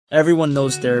Everyone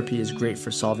knows therapy is great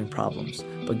for solving problems,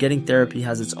 but getting therapy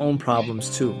has its own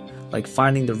problems too, like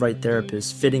finding the right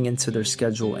therapist, fitting into their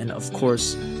schedule, and of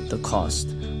course, the cost.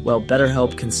 Well,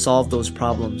 BetterHelp can solve those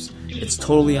problems. It's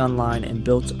totally online and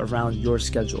built around your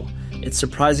schedule. It's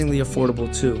surprisingly affordable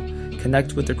too.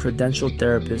 Connect with a credentialed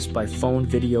therapist by phone,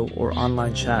 video, or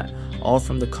online chat, all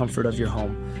from the comfort of your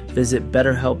home. Visit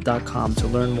BetterHelp.com to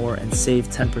learn more and save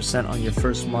 10% on your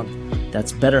first month.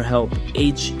 That's BetterHelp,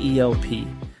 H-E-L-P.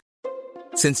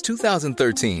 Since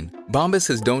 2013, Bombas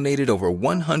has donated over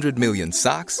 100 million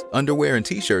socks, underwear, and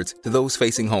T-shirts to those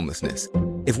facing homelessness.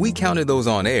 If we counted those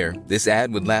on air, this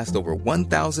ad would last over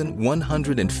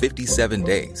 1,157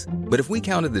 days. But if we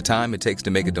counted the time it takes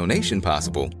to make a donation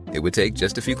possible, it would take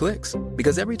just a few clicks.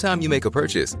 Because every time you make a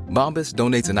purchase, Bombas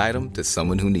donates an item to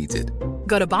someone who needs it.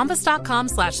 Go to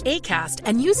bombas.com/ACAST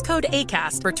and use code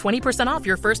ACAST for 20% off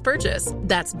your first purchase.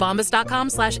 That's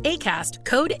bombas.com/ACAST,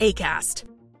 code ACAST.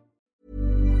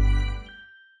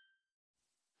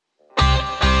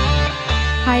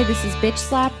 Hi, this is Bitch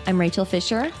Slap. I'm Rachel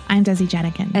Fisher. I'm Desi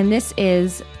Jenikin. And this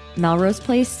is Melrose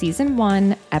Place Season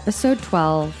 1, Episode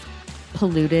 12,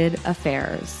 Polluted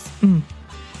Affairs.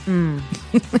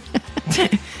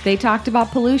 They talked about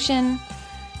pollution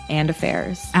and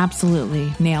affairs.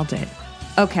 Absolutely. Nailed it.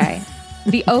 Okay.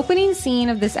 The opening scene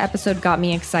of this episode got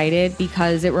me excited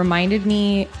because it reminded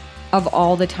me of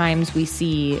all the times we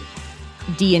see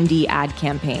D&D ad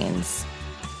campaigns.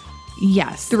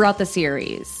 Yes. Throughout the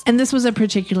series. And this was a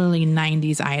particularly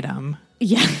 90s item.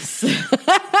 Yes.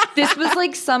 This was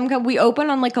like we open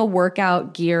on like a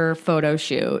workout gear photo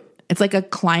shoot. It's like a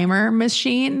climber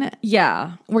machine.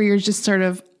 Yeah. Where you're just sort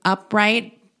of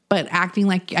upright, but acting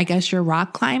like, I guess, you're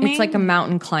rock climbing. It's like a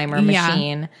mountain climber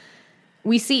machine. Yeah.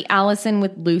 We see Allison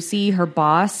with Lucy, her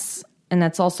boss. And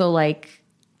that's also like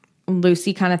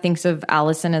Lucy kind of thinks of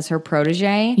Allison as her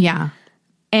protege. Yeah.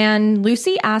 And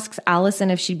Lucy asks Allison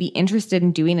if she'd be interested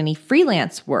in doing any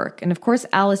freelance work. And of course,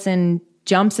 Allison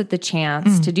jumps at the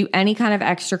chance to do any kind of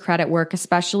extra credit work,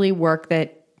 especially work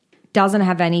that doesn't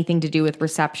have anything to do with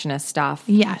receptionist stuff.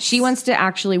 Yes. She wants to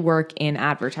actually work in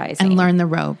advertising. And learn the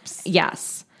ropes.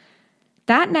 Yes.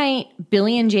 That night,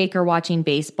 Billy and Jake are watching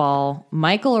baseball.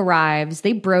 Michael arrives.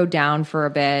 They bro down for a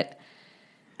bit.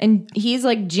 And he's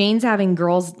like, Jane's having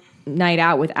girls' night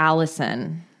out with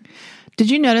Allison. Did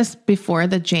you notice before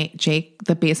the Jake,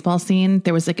 the baseball scene,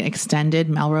 there was like an extended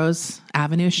Melrose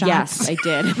Avenue shot? Yes, I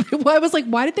did. Well, I was like,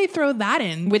 why did they throw that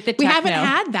in? With the we techno. haven't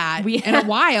had that in a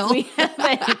while. We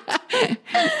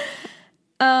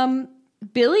haven't.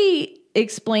 Billy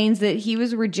explains that he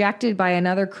was rejected by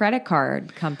another credit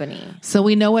card company. So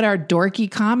we know what our dorky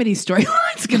comedy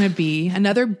storyline's going to be.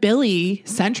 Another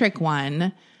Billy-centric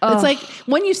one. It's like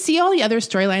when you see all the other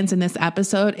storylines in this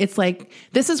episode, it's like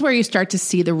this is where you start to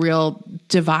see the real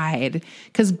divide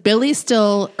because Billy's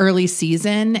still early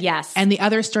season. Yes. And the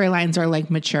other storylines are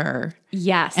like mature.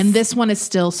 Yes. And this one is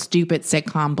still stupid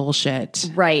sitcom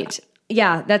bullshit. Right.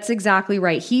 Yeah, that's exactly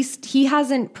right. He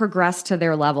hasn't progressed to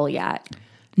their level yet.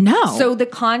 No. So the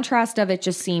contrast of it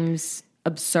just seems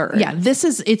absurd. Yeah,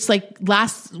 it's like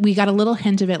we got a little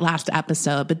hint of it last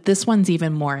episode, but this one's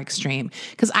even more extreme.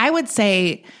 Because I would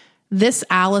say this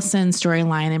Allison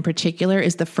storyline in particular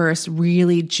is the first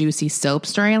really juicy soap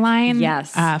storyline.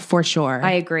 Yes. For sure.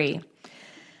 I agree.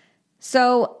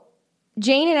 So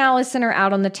Jane and Allison are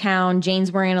out on the town.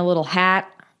 Jane's wearing a little hat.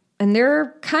 And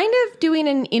they're kind of doing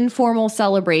an informal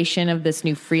celebration of this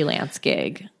new freelance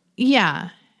gig. Yeah.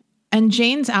 And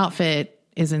Jane's outfit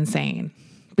is insane.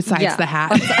 Besides the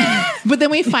hat. But then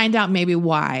we find out maybe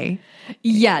why.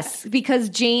 Yes, because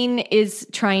Jane is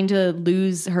trying to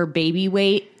lose her baby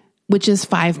weight. Which is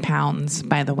 5 pounds,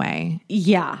 by the way.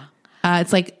 Yeah.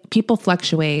 It's like people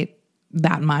fluctuate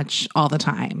that much all the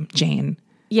time, Jane.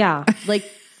 Yeah. Like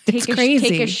take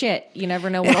a shit. You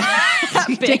never know what'll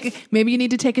happen. Maybe you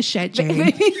need to take a shit,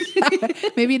 Jane.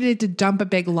 Maybe you need to dump a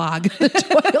big log in the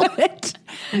toilet.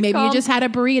 Maybe you just had a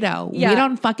burrito. Yeah. We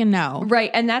don't fucking know.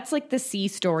 Right. And that's like the C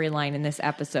storyline in this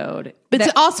episode. But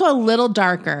it's also a little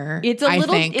darker.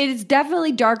 It's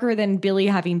definitely darker than Billy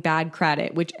having bad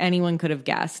credit, which anyone could have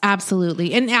guessed.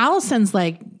 Absolutely. And Allison's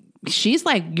like, she's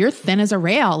like, you're thin as a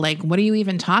rail. Like, what are you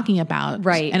even talking about?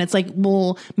 Right. And it's like,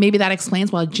 well, maybe that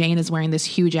explains why Jane is wearing this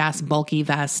huge ass bulky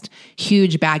vest,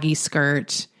 huge baggy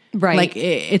skirt. Right. Like,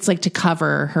 it's like to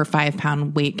cover her 5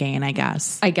 pound weight gain, I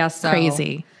guess. I guess so.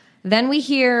 Crazy. Then we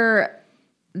hear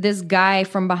this guy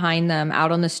from behind them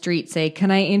out on the street say, "Can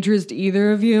I interest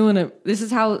either of you?" And this is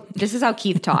how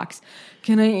Keith talks.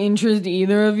 "Can I interest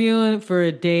either of you for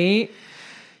a date?"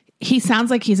 He sounds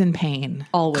like he's in pain.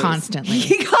 Always. Constantly.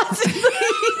 He constantly.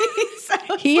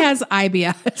 He has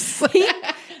IBS.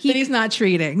 that he's not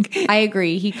treating. I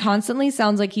agree. He constantly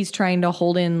sounds like he's trying to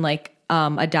hold in like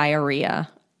a diarrhea.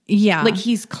 Yeah. Like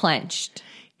he's clenched.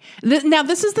 Now,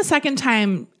 this is the second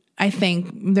time, I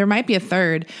think, there might be a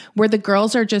third, where the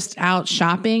girls are just out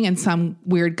shopping and some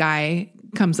weird guy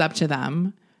comes up to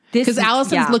them. Because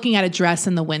Allison's looking at a dress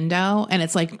in the window and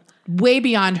it's like way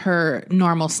beyond her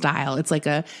normal style. It's like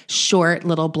a short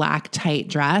little black tight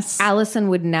dress. Allison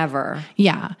would never.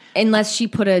 Yeah. Unless she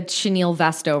put a chenille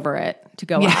vest over it to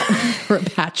go out. Her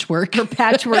patchwork. Her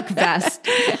patchwork vest.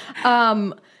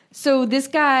 So this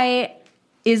guy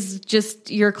is just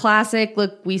your classic,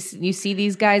 look, you see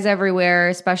these guys everywhere,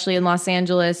 especially in Los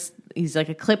Angeles. He's like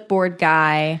a clipboard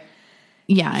guy.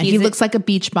 Yeah, he looks like a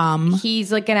beach bum.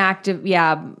 He's like an active,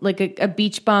 like a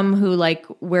beach bum who like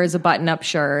wears a button-up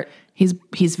shirt.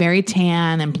 He's very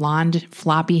tan and blonde,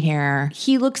 floppy hair.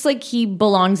 He looks like he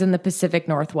belongs in the Pacific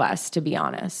Northwest, to be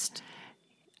honest.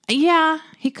 Yeah,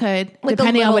 he could, like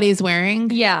depending on what he's wearing.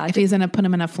 Yeah. If he's going to put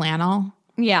him in a flannel.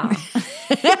 Yeah,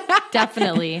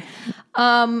 definitely.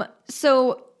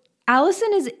 So Allison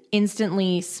is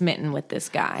instantly smitten with this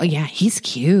guy. Oh, yeah, he's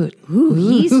cute. Ooh,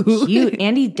 he's cute.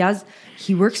 And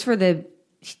he works for the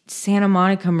Santa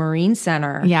Monica Marine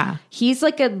Center. Yeah. He's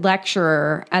like a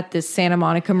lecturer at the Santa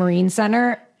Monica Marine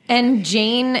Center. And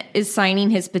Jane is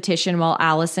signing his petition while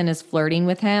Allison is flirting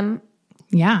with him.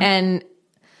 Yeah. And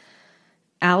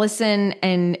Allison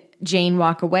and Jane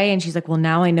walk away and she's like, well,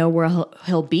 now I know where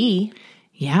he'll be.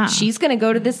 Yeah. She's going to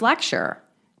go to this lecture.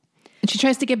 And she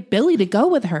tries to get Billy to go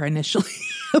with her initially.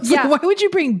 I was like, why would you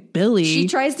bring Billy? She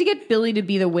tries to get Billy to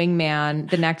be the wingman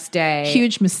the next day.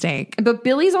 Huge mistake. But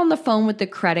Billy's on the phone with the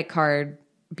credit card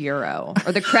bureau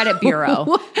or the credit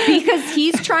bureau because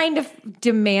he's trying to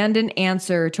demand an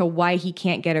answer to why he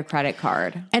can't get a credit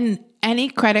card. And any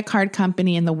credit card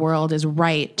company in the world is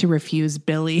right to refuse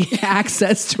Billy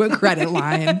access to a credit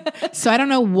line. So I don't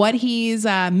know what he's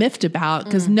miffed about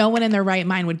because no one in their right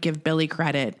mind would give Billy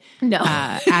credit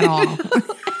at all.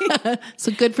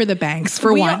 So good for the banks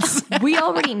for once. We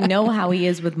already know how he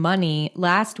is with money.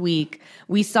 Last week,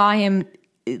 we saw him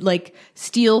like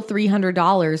steal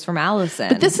 $300 from Allison.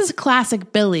 But this is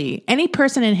classic Billy. Any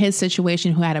person in his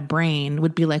situation who had a brain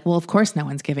would be like, well, of course no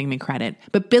one's giving me credit.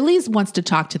 But Billy's wants to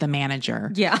talk to the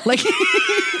manager. Yeah. Like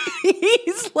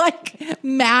he's like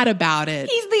mad about it.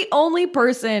 He's the only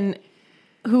person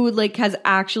who like has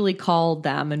actually called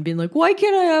them and been like, why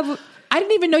can't I have... I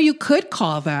didn't even know you could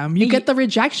call them. You get the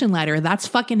rejection letter. That's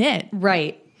fucking it.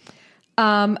 Right.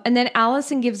 And then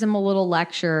Allison gives him a little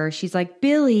lecture. She's like,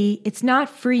 Billy, it's not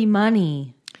free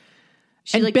money.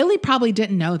 Billy probably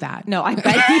didn't know that. No, I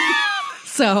bet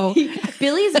So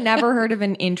Billy's never heard of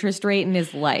an interest rate in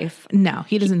his life. No,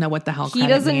 he doesn't know what the hell credit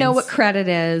He doesn't know means. what credit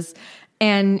is.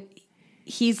 And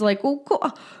he's like,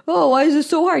 oh, why is it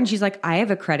so hard? And she's like, I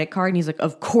have a credit card. And he's like,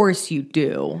 of course you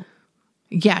do.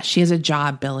 Yeah, she has a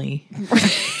job, Billy.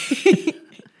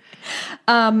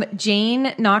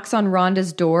 Jane knocks on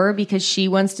Rhonda's door because she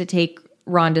wants to take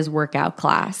Rhonda's workout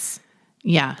class.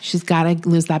 Yeah, she's got to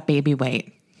lose that baby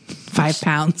weight. 5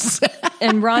 pounds.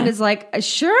 And Rhonda's like,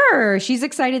 sure. She's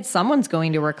excited someone's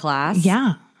going to her class.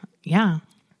 Yeah.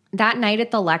 That night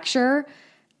at the lecture,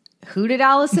 who did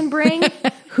Allison bring?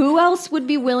 Who else would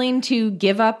be willing to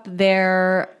give up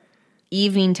their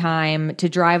evening time to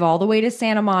drive all the way to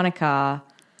Santa Monica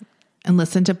and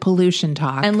listen to Pollution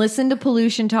Talk.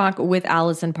 With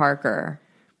Allison Parker?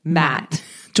 Matt.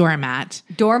 Doormat.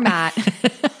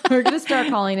 We're going to start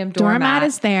calling him Doormat. Doormat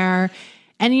is there.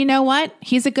 And you know what?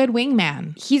 He's a good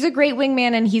wingman. He's a great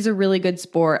wingman and he's a really good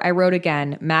sport. I wrote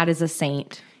again, Matt is a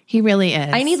saint. He really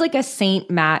is. I need like a Saint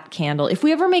Matt candle. If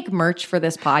we ever make merch for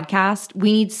this podcast,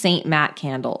 we need Saint Matt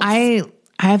candles.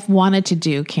 I've wanted to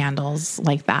do candles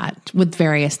like that with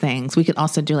various things. We could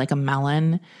also do like a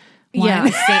melon one.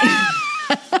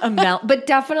 Yeah, but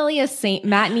definitely a Saint.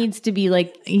 Matt needs to be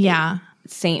like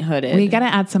sainthooded. We got to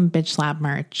add some bitch slap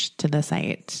merch to the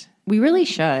site. We really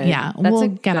should. Yeah, that's we'll a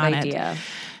get good on idea.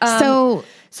 It.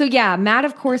 So yeah, Matt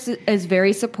of course is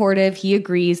very supportive. He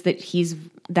agrees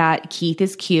that Keith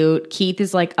is cute. Keith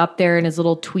is like up there in his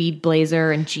little tweed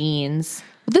blazer and jeans.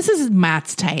 This is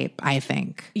Matt's type, I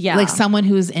think. Yeah, like someone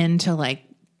who's into like,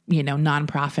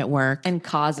 nonprofit work and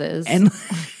causes and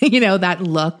that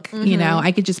look. Mm-hmm.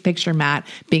 I could just picture Matt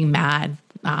being mad.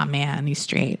 Ah, man, he's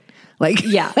straight. Like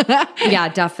yeah,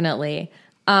 definitely.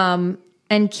 And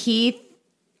Keith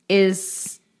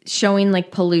is showing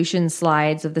like pollution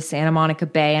slides of the Santa Monica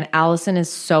Bay, and Allison is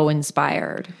so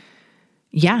inspired.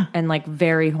 Yeah, and like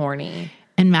very horny.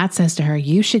 And Matt says to her,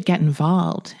 you should get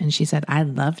involved. And she said,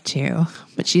 I'd love to.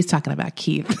 But she's talking about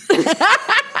Keith.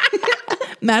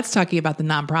 Matt's talking about the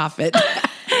nonprofit.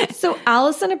 So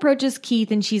Allison approaches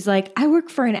Keith and she's like, I work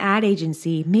for an ad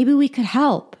agency. Maybe we could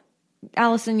help.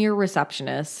 Allison, you're a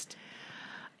receptionist.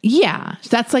 Yeah.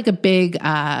 That's like a big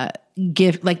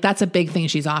gift. Like that's a big thing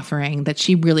she's offering that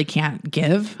she really can't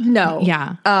give. No.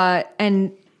 Yeah.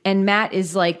 And Matt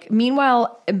is like,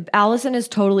 meanwhile, Allison has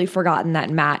totally forgotten that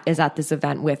Matt is at this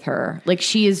event with her. Like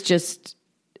she is just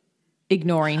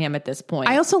ignoring him at this point.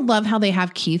 I also love how they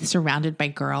have Keith surrounded by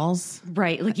girls.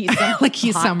 Right. Like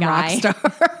he's some, some rock star.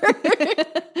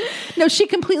 No, she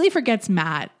completely forgets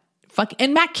Matt.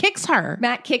 And Matt kicks her.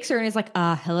 Matt kicks her and is like,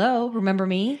 hello, remember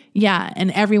me? Yeah.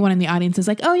 And everyone in the audience is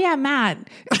like, oh yeah, Matt.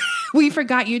 We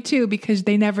forgot you too because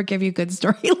they never give you good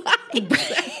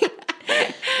storylines.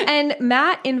 And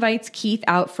Matt invites Keith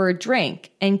out for a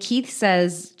drink. And Keith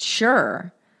says,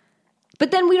 sure.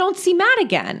 But then we don't see Matt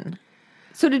again.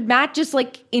 So did Matt just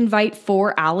like invite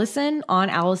for Allison on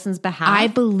Allison's behalf? I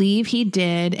believe he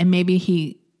did. And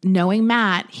maybe knowing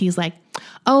Matt, he's like,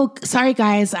 oh, sorry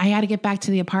guys, I had to get back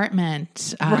to the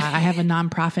apartment. I have a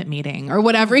nonprofit meeting or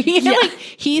whatever.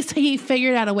 He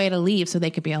figured out a way to leave so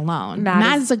they could be alone.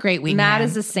 Matt is a great wingman. Matt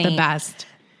is a saint. The best.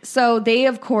 So they,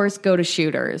 of course, go to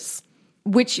Shooters,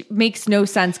 which makes no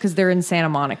sense because they're in Santa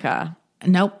Monica.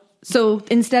 Nope. So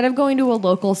instead of going to a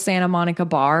local Santa Monica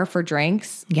bar for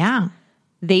drinks,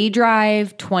 they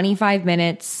drive 25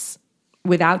 minutes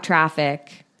without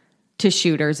traffic to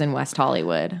Shooters in West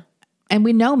Hollywood. And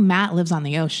we know Matt lives on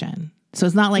the ocean. So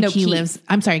it's not like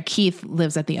Keith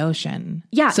lives at the ocean.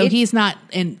 Yeah. So he's not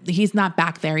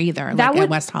back there either, like in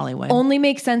West Hollywood. Only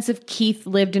makes sense if Keith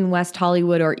lived in West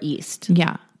Hollywood or East.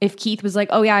 Yeah. If Keith was like,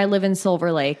 oh yeah, I live in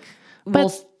Silver Lake.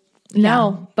 But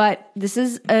but this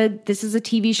is a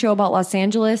TV show about Los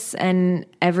Angeles and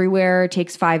everywhere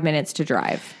takes 5 minutes to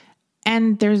drive.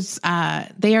 And there's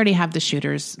they already have the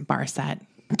Shooters bar set.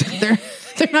 They're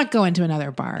not going to another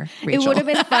bar. Rachel. It would have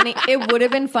been funny. It would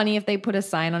have been funny if they put a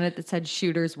sign on it that said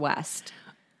Shooters West.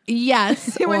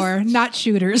 Yes, or not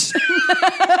Shooters.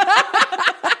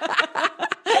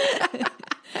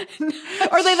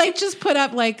 Or they like just put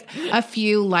up like a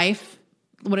few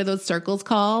what are those circles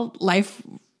called?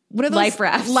 What are those? Life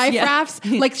rafts. Rafts.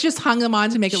 Like just hung them on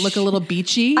to make it look a little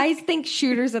beachy. I think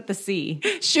Shooters at the sea.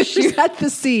 Shooters at the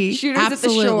sea. Shooters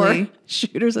Absolutely. at the shore.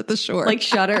 Shooters at the shore. Like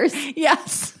Shutters.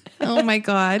 Yes. Oh my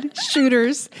God.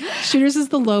 Shooters. Shooters is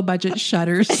the low budget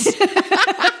Shutters.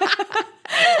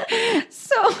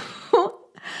 So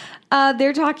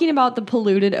they're talking about the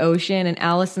polluted ocean, and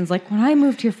Allison's like, when I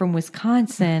moved here from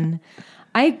Wisconsin,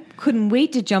 I couldn't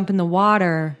wait to jump in the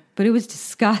water, but it was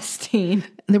disgusting.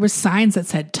 There were signs that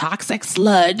said toxic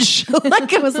sludge.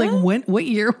 Like it was like, what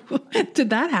year did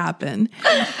that happen?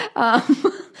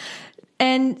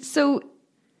 And so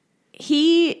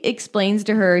he explains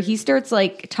to her, he starts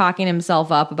like talking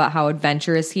himself up about how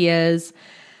adventurous he is.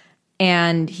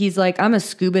 And he's like, I'm a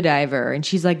scuba diver. And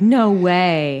she's like, no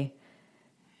way.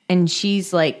 And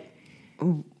she's like,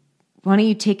 why don't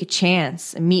you take a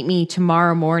chance and meet me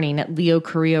tomorrow morning at Leo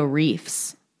Carrillo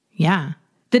Reefs? Yeah.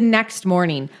 The next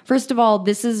morning. First of all,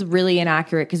 this is really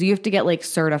inaccurate because you have to get like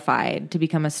certified to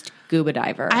become a scuba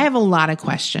diver. I have a lot of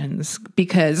questions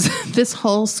because this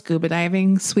whole scuba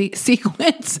diving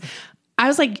sequence, I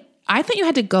was like, I thought you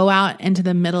had to go out into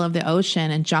the middle of the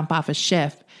ocean and jump off a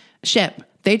ship.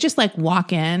 They just like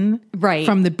walk in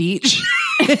from the beach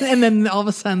and then all of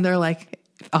a sudden they're like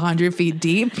 100 feet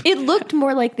deep. It looked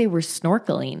more like they were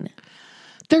snorkeling.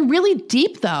 They're really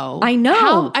deep though. I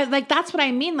know. That's what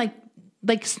I mean.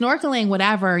 Like snorkeling,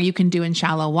 whatever you can do in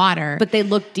shallow water. But they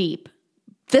look deep.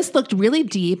 This looked really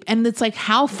deep. And it's like,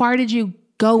 how far did you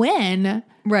go in?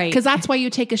 Right. Because that's why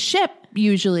you take a ship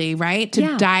usually, right?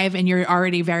 To dive and you're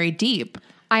already very deep.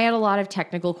 I had a lot of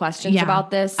technical questions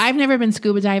about this. I've never been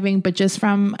scuba diving, but just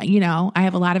from, I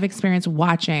have a lot of experience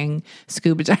watching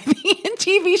scuba diving in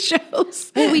TV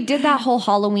shows. Well, we did that whole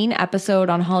Halloween episode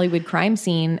on Hollywood Crime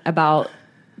Scene about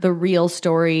the real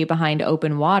story behind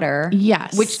open water.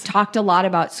 Yes. Which talked a lot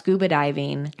about scuba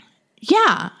diving.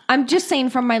 Yeah. I'm just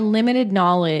saying from my limited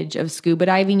knowledge of scuba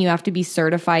diving, you have to be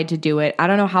certified to do it. I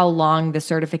don't know how long the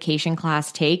certification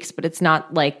class takes, but it's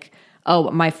not like,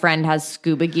 oh, my friend has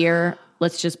scuba gear.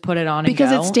 Let's just put it on and go.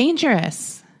 Because it's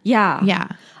dangerous. Yeah. Yeah.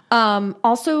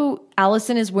 Also,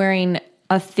 Allison is wearing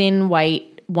a thin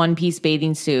white one-piece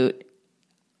bathing suit.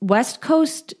 West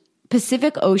Coast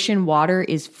Pacific Ocean water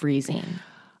is freezing.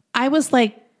 I was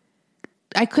like,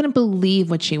 I couldn't believe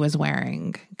what she was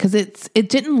wearing because it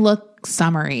didn't look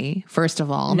summery, first of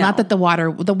all. No. Not that the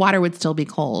water would still be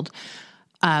cold,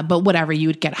 but whatever, you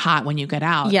would get hot when you get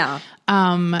out. Yeah.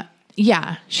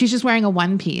 Yeah. She's just wearing a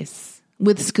one piece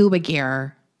with scuba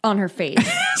gear on her face.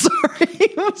 Sorry.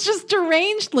 It was just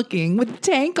deranged looking with a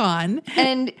tank on.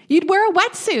 And you'd wear a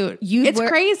wetsuit. It's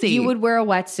crazy. You would wear a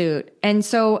wetsuit. And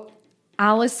so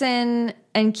Allison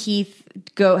and Keith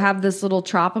go have this little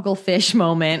tropical fish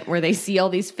moment where they see all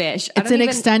these fish. It's an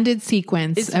extended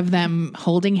sequence of them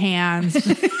holding hands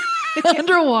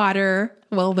underwater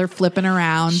while they're flipping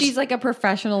around. She's like a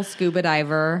professional scuba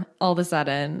diver all of a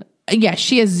sudden. Yeah,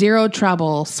 she has zero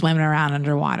trouble swimming around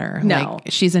underwater. No.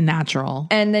 Like, she's a natural.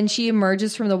 And then she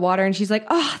emerges from the water and she's like,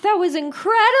 oh, that was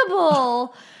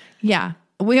incredible. Yeah.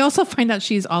 We also find out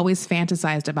she's always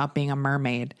fantasized about being a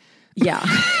mermaid. Yeah.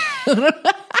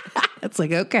 It's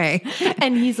like, okay.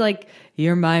 And he's like,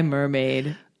 you're my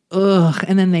mermaid. Ugh.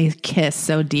 And then they kiss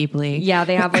so deeply. Yeah,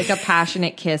 they have like a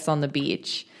passionate kiss on the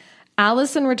beach.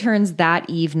 Allison returns that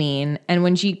evening, and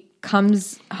when she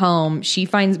comes home, she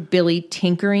finds Billy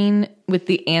tinkering with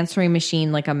the answering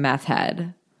machine like a meth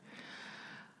head.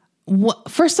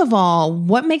 First of all,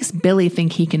 what makes Billy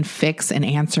think he can fix an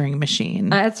answering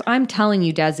machine? I'm telling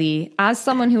you, Desi, as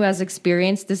someone who has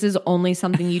experience, this is only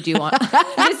something you do on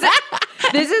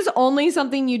this is only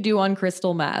something you do on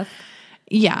crystal meth.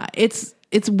 Yeah, it's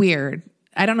weird.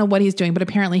 I don't know what he's doing, but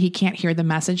apparently he can't hear the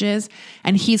messages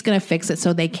and he's going to fix it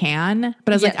so they can.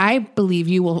 But I was like, I believe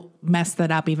you will mess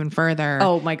that up even further.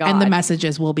 Oh my God. And the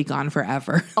messages will be gone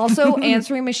forever. Also,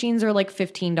 answering machines are like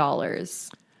 $15.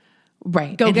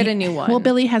 Right. Go get a new one. Well,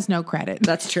 Billy has no credit.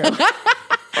 That's true.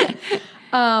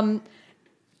 And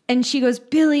she goes,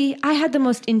 Billy, I had the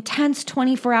most intense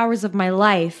 24 hours of my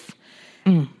life.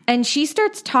 And she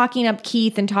starts talking up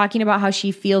Keith and talking about how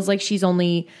she feels like she's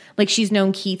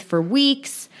known Keith for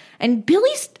weeks. And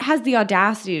Billy has the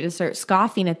audacity to start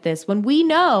scoffing at this when we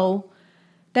know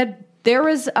that there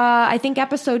was, I think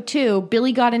episode 2,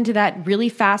 Billy got into that really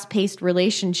fast-paced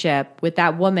relationship with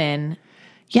that woman.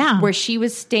 Yeah. Where she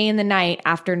was staying the night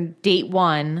after date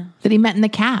 1. That he met in the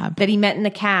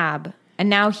cab. And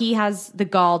now he has the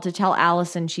gall to tell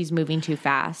Allison she's moving too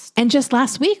fast. And just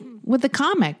last week with the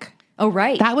comic. Oh,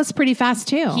 right. That was pretty fast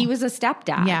too. He was a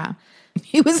stepdad. Yeah.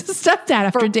 He was a stepdad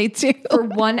after date 2. For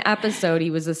one episode,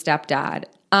 he was a stepdad.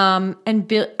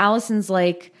 And Allison's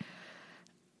like,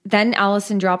 then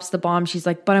Allison drops the bomb. She's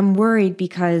like, but I'm worried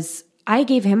because I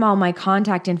gave him all my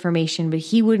contact information, but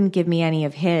he wouldn't give me any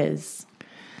of his.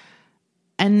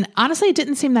 And honestly, it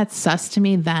didn't seem that sus to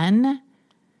me then,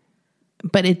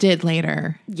 but it did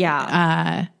later.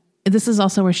 Yeah. This is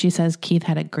also where she says Keith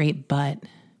had a great butt.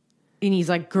 And he's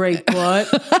like, great butt.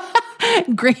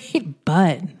 Great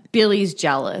butt. Billy's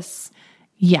jealous.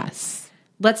 Yes.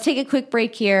 Let's take a quick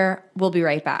break here. We'll be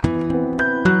right back.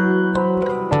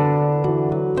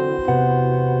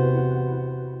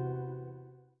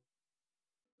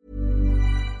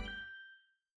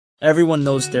 Everyone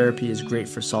knows therapy is great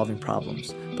for solving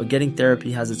problems, but getting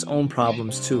therapy has its own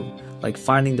problems too, like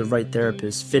finding the right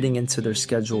therapist, fitting into their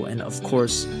schedule, and of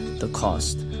course, the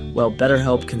cost. Well,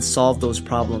 BetterHelp can solve those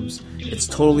problems. It's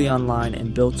totally online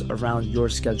and built around your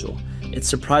schedule. It's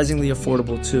surprisingly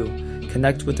affordable too.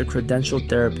 Connect with a credentialed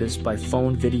therapist by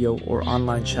phone, video, or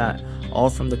online chat,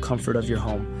 all from the comfort of your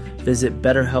home. Visit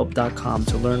BetterHelp.com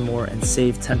to learn more and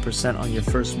save 10% on your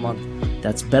first month.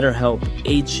 That's BetterHelp,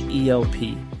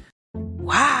 H-E-L-P.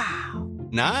 Wow.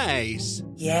 Nice.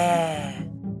 Yeah.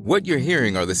 What you're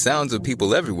hearing are the sounds of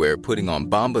people everywhere putting on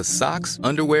Bombas socks,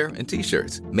 underwear, and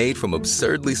T-shirts made from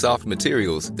absurdly soft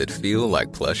materials that feel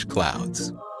like plush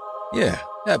clouds. Yeah,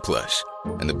 that plush.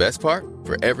 And the best part?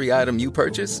 For every item you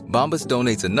purchase, Bombas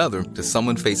donates another to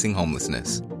someone facing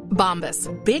homelessness. Bombas.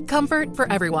 Big comfort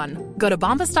for everyone. Go to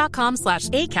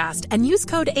bombas.com/ACAST and use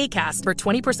code ACAST for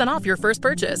 20% off your first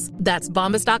purchase. That's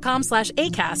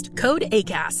bombas.com/ACAST. Code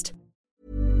ACAST.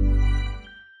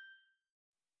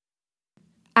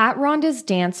 At Rhonda's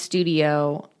dance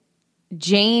studio,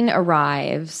 Jane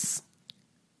arrives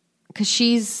because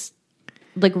she's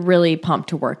like really pumped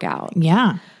to work out.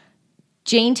 Yeah.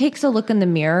 Jane takes a look in the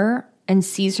mirror and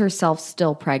sees herself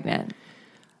still pregnant.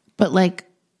 But like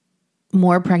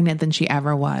more pregnant than she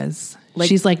ever was.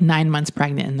 She's like 9 months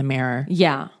pregnant in the mirror.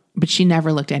 Yeah. But she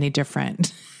never looked any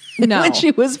different. No. When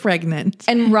she was pregnant.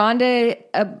 And Rhonda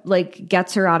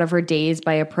gets her out of her daze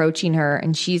by approaching her,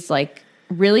 and she's like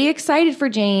really excited for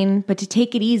Jane, but to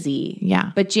take it easy.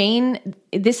 Yeah. But Jane,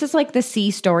 this is like the C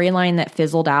storyline that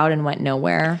fizzled out and went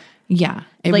nowhere. Yeah,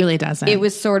 it really doesn't. It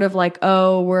was sort of like,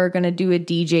 oh, we're going to do a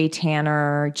DJ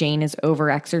Tanner, Jane is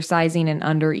over-exercising and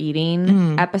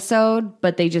under-eating episode,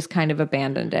 but they just kind of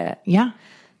abandoned it. Yeah.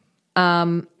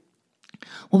 Well,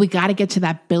 we got to get to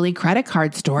that Billy credit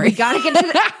card story. We got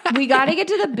to get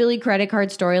to the Billy credit card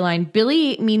storyline.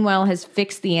 Billy, meanwhile, has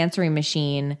fixed the answering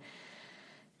machine,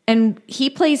 and he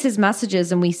plays his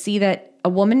messages, and we see that a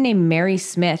woman named Mary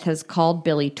Smith has called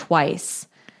Billy twice.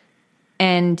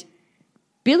 And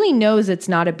Billy knows it's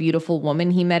not a beautiful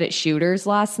woman he met at Shooters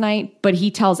last night, but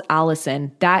he tells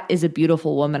Allison, that is a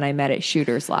beautiful woman I met at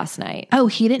Shooters last night. Oh,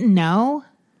 he didn't know?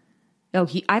 No,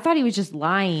 I thought he was just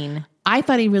lying. I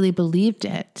thought he really believed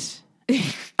it.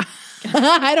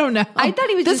 I don't know. I thought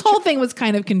he was This whole thing was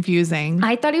kind of confusing.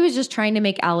 I thought he was just trying to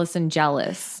make Allison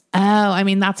jealous. Oh, I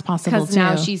mean, that's possible too. Because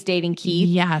now she's dating Keith.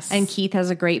 Yes. And Keith has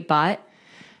a great butt.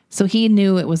 So he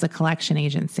knew it was a collection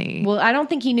agency. Well, I don't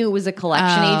think he knew it was a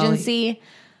collection agency.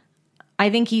 I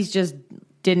think he's just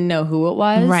didn't know who it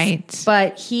was. Right.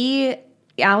 But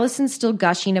Allison's still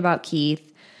gushing about Keith.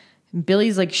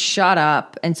 Billy's like, shut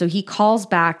up. And so he calls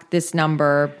back this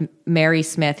number, Mary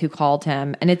Smith, who called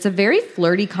him. And it's a very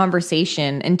flirty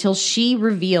conversation until she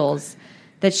reveals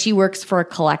that she works for a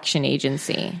collection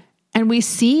agency. And we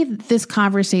see this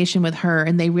conversation with her,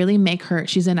 and they really make her,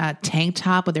 she's in a tank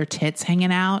top with her tits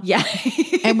hanging out. Yeah.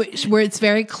 And where it's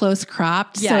very close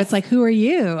cropped. Yes. So it's like, who are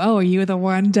you? Oh, are you the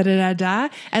one? Da, da, da, da.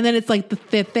 And then it's like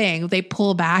the thing, they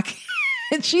pull back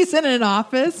and she's in an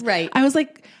office. Right. I was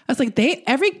like,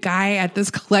 every guy at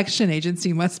this collection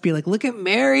agency must be like, look at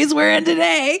Mary's wearing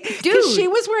today. Dude. She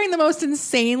was wearing the most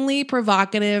insanely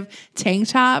provocative tank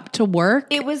top to work.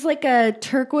 It was like a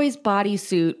turquoise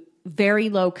bodysuit, very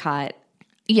low cut.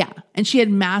 Yeah. And she had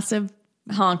massive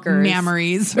honkers.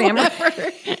 Mammaries.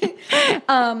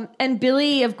 And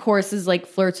Billy, of course, is like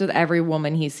flirts with every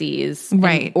woman he sees.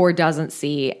 Right. Or doesn't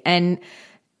see. And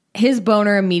his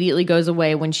boner immediately goes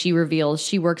away when she reveals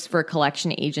she works for a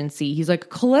collection agency. He's like,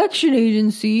 collection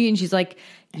agency? And she's like,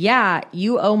 yeah,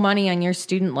 you owe money on your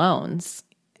student loans.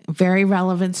 Very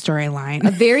relevant storyline.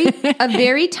 A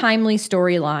very timely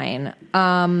storyline.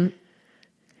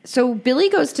 So Billy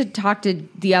goes to talk to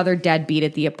the other deadbeat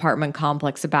at the apartment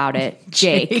complex about it,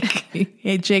 Jake.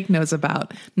 Hey, Jake knows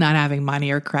about not having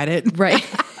money or credit. Right.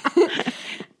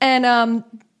 And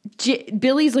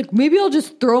Billy's like, maybe I'll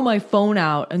just throw my phone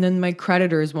out and then my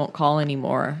creditors won't call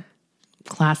anymore.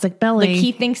 Classic Billy. Like,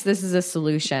 he thinks this is a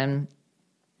solution.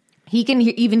 He can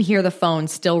even hear the phone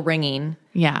still ringing.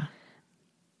 Yeah.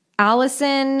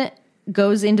 Allison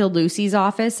goes into Lucy's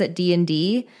office at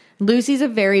D&D. Lucy's a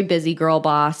very busy girl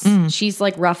boss. She's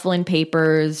like ruffling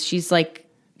papers. She's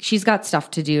got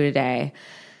stuff to do today.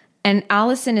 And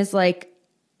Allison is like,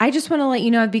 I just want to let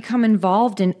you know I've become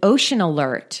involved in Ocean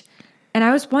Alert. And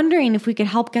I was wondering if we could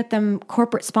help get them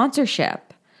corporate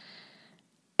sponsorship.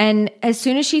 And as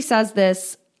soon as she says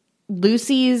this,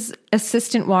 Lucy's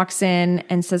assistant walks in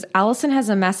and says, Allison has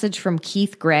a message from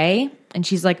Keith Gray. And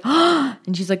she's like, oh,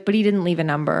 and she's like, but he didn't leave a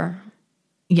number.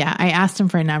 Yeah, I asked him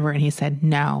for a number and he said,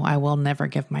 no, I will never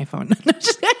give my phone number.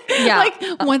 Yeah. Like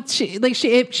once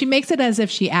she makes it as if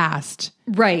she asked.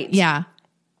 Right. Yeah.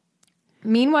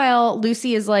 Meanwhile,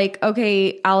 Lucy is like,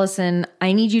 okay, Allison,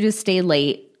 I need you to stay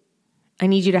late. I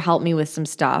need you to help me with some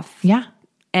stuff. Yeah.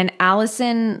 And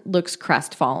Allison looks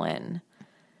crestfallen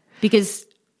because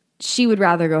she would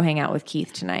rather go hang out with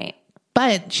Keith tonight.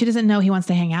 But she doesn't know he wants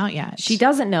to hang out yet. She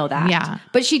doesn't know that. Yeah.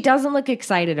 But she doesn't look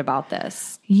excited about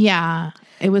this. Yeah.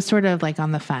 It was sort of like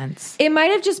on the fence. It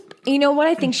might have just, you know what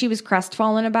I think she was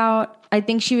crestfallen about? I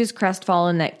think she was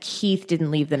crestfallen that Keith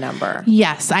didn't leave the number.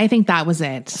 Yes, I think that was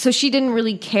it. So she didn't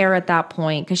really care at that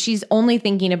point because she's only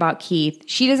thinking about Keith.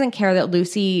 She doesn't care that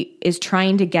Lucy is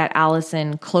trying to get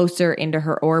Allison closer into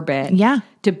her orbit. Yeah.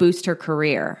 To boost her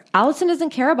career. Allison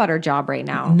doesn't care about her job right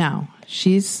now. No,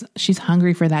 she's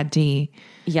hungry for that D.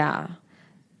 Yeah.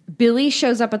 Billy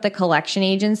shows up at the collection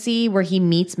agency where he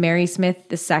meets Mary Smith,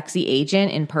 the sexy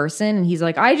agent, in person. And he's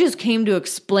like, I just came to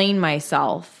explain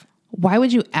myself. Why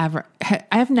would you ever?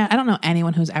 I don't know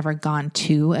anyone who's ever gone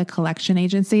to a collection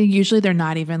agency. Usually they're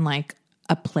not even like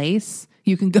a place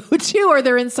you can go to, or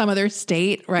they're in some other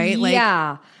state, right?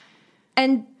 Yeah.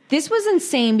 And this was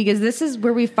insane because this is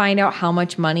where we find out how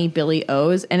much money Billy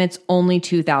owes, and it's only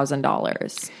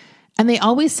 $2,000. And they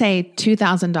always say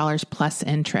 $2,000 plus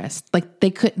interest. Like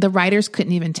the writers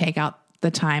couldn't even take out the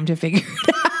time to figure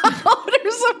it out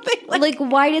or something. Like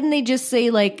why didn't they just say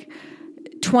like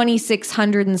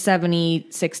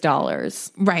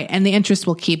 $2,676? Right. And the interest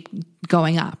will keep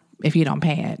going up if you don't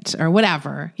pay it or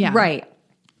whatever. Yeah. Right.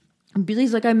 And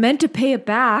Billy's like, I meant to pay it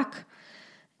back.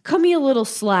 Cut me a little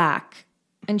slack.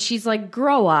 And she's like,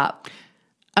 grow up.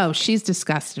 Oh, she's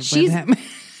disgusted with him.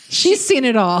 She's seen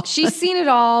it all. She's seen it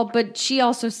all, but she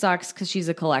also sucks because she's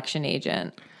a collection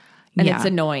agent. And Yeah. it's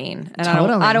annoying. And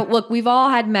Totally. I don't look, we've all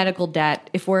had medical debt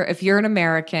if you're an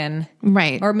American.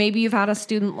 Right. Or maybe you've had a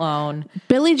student loan.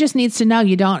 Billy just needs to know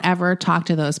you don't ever talk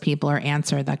to those people or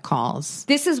answer the calls.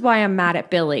 This is why I'm mad at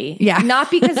Billy. Yeah. Not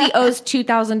because he owes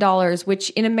 $2,000, which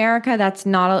in America, that's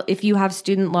not, if you have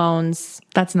student loans,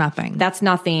 That's nothing. that's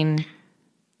nothing,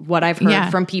 what I've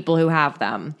heard from people who have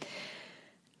them.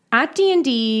 At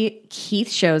D&D, Keith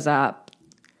shows up.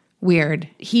 Weird.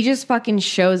 He just fucking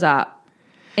shows up.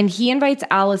 And he invites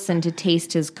Allison to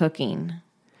taste his cooking.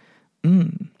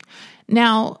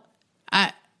 Now,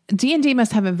 D&D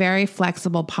must have a very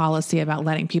flexible policy about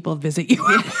letting people visit you.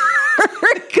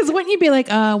 Because wouldn't you be like,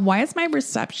 why does my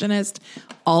receptionist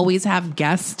always have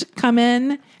guests come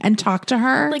in and talk to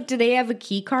her? Like, do they have a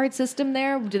key card system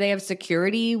there? Do they have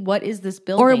security? What is this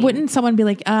building? Or wouldn't someone be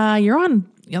like, you're on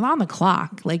the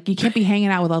clock. Like, you can't be hanging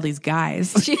out with all these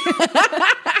guys.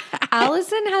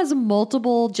 Allison has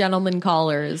multiple gentleman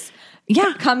callers.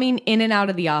 Yeah. Coming in and out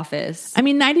of the office. I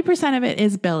mean, 90% of it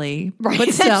is Billy. Right.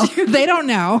 But still, they don't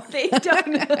know. They don't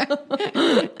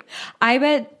know. I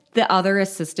bet the other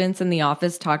assistants in the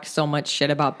office talk so much shit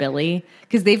about Billy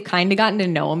because they've kind of gotten to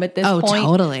know him at this point.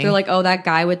 Oh, totally. They're like, oh, that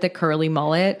guy with the curly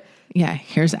mullet. Yeah,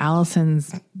 here's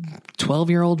Allison's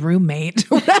 12-year-old roommate.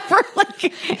 Whatever.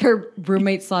 Like, her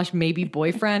roommate / maybe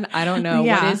boyfriend. I don't know.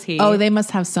 yeah. What is he? Oh, they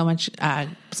must have so much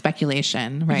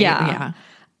speculation, right? Yeah.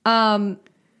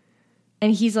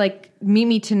 And he's like, meet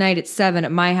me tonight at 7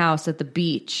 at my house at the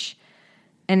beach.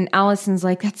 And Allison's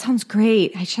like, that sounds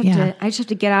great. I just have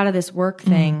to get out of this work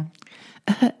thing.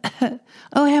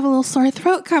 Oh, I have a little sore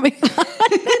throat coming on.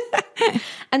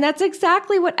 And that's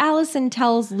exactly what Allison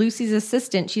tells Lucy's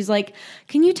assistant. She's like,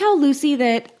 can you tell Lucy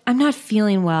that I'm not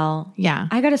feeling well? Yeah.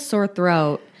 I got a sore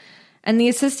throat. And the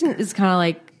assistant is kind of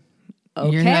like,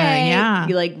 okay. Yeah.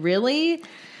 You're like, really?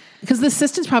 Because the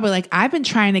assistant's probably like, I've been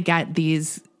trying to get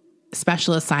these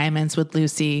special assignments with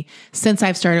Lucy since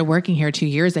I've started working here 2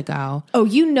 years ago. Oh,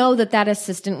 you know that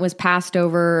assistant was passed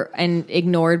over and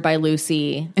ignored by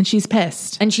Lucy. And she's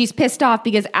pissed. And she's pissed off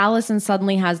because Allison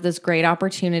suddenly has this great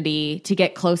opportunity to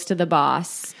get close to the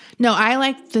boss. No, I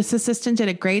like this assistant did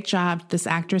a great job. This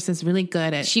actress is really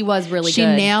good at She was really She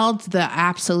good. nailed the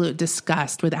absolute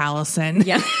disgust with Allison.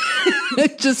 Yeah.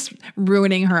 Just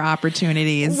ruining her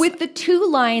opportunities. With the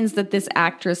 2 lines that this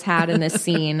actress had in this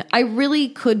scene, I really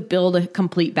could build a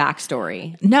complete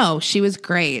backstory. No, she was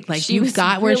great. Like, She you was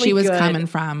got where really she was good. coming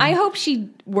from. I hope she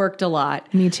worked a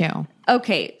lot. Me too.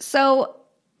 Okay, so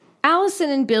Allison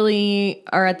and Billy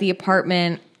are at the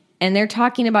apartment and they're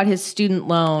talking about his student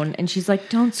loan. And she's like,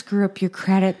 don't screw up your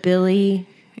credit, Billy.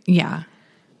 Yeah.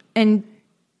 And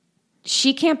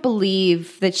she can't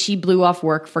believe that she blew off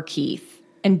work for Keith.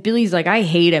 And Billy's like, I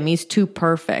hate him. He's too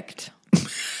perfect.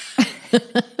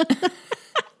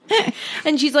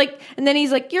 And she's like, and then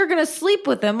he's like, you're going to sleep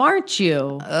with him, aren't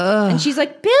you? And she's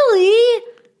like, Billy.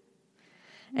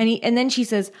 And then she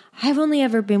says, I've only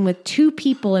ever been with 2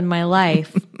 people in my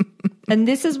life. And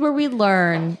this is where we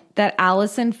learn that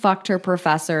Allison fucked her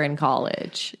professor in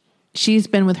college. She's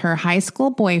been with her high school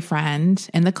boyfriend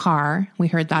in the car. We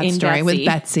heard that story with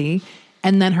Betsy.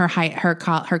 And then her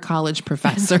college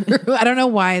professor. I don't know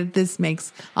why this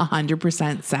makes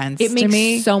 100% sense. It to me.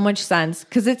 makes so much sense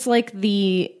because it's like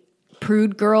the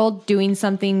prude girl doing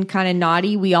something kind of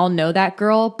naughty. We all know that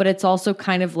girl, but it's also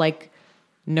kind of like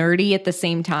nerdy at the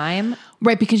same time.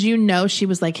 Right, because you know she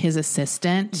was like his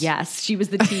assistant. Yes, she was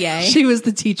the TA. She was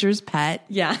the teacher's pet.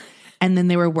 Yeah. And then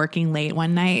they were working late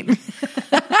one night.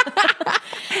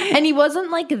 And he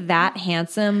wasn't like that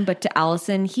handsome, but to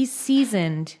Allison, he's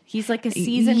seasoned. He's like a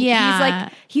seasoned. Yeah.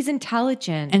 He's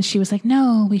intelligent. And she was like,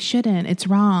 no, we shouldn't. It's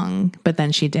wrong. But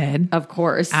then she did. Of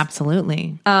course.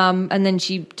 Absolutely. And then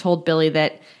she told Billy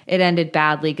that it ended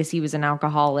badly because he was an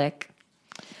alcoholic.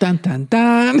 Dun, dun,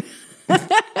 dun.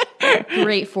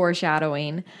 Great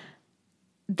foreshadowing.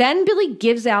 Then Billy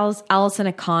gives Allison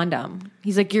a condom.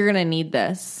 He's like, you're going to need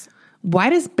this.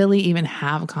 Why does Billy even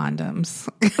have condoms?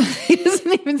 He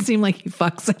doesn't even seem like he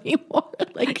fucks anymore.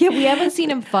 Like, Yeah, we haven't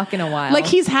seen him fuck in a while. like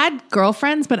he's had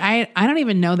girlfriends, but I don't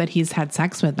even know that he's had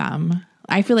sex with them.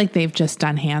 I feel like they've just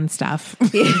done hand stuff.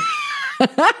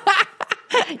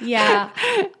 Yeah.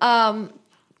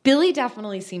 Billy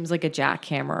definitely seems like a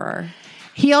jackhammerer.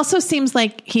 He also seems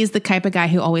like he's the type of guy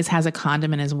who always has a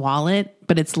condom in his wallet,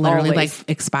 but it's literally Always. like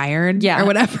expired Yeah. or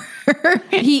whatever.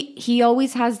 He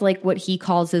always has like what he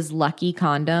calls his lucky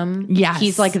condom. Yes.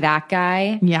 He's like that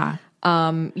guy. Yeah.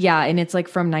 Yeah, and it's like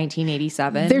from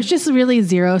 1987. There's just really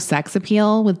zero sex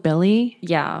appeal with Billy.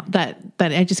 Yeah. That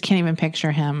I just can't even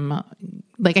picture him.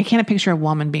 Like, I can't picture a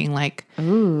woman being like,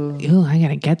 ooh, I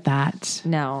gotta get that.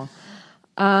 No.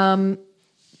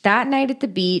 That night at the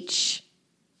beach,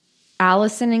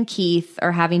 Allison and Keith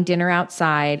are having dinner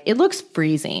outside. It looks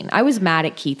freezing. I was mad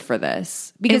at Keith for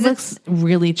this because it looks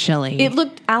really chilly.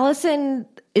 Allison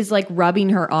is like rubbing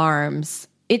her arms.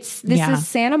 This is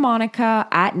Santa Monica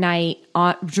at night,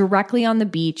 directly on the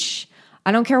beach.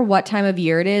 I don't care what time of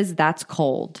year it is. That's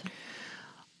cold.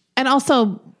 And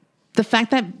also the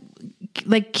fact that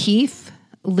like Keith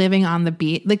living on the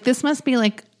beach, like this must be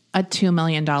like a $2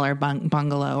 million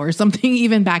bungalow or something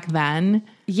even back then.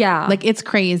 Yeah. Like it's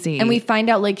crazy. And we find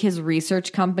out like his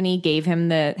research company gave him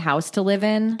the house to live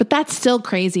in. But that's still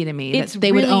crazy to me that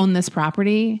they would own this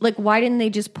property. Like why didn't they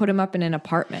just put him up in an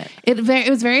apartment? It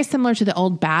was very similar to the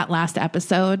old bat last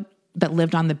episode that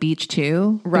lived on the beach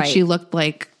too. Right. Like she looked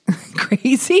like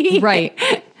crazy. Right.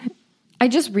 I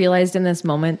just realized in this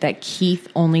moment that Keith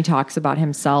only talks about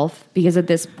himself because at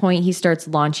this point he starts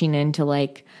launching into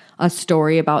like a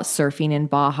story about surfing in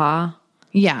Baja.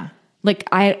 Yeah. Like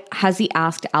has he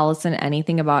asked Allison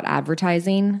anything about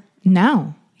advertising?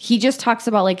 No. He just talks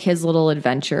about like his little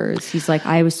adventures. He's like,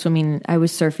 I was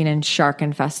surfing in shark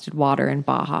infested water in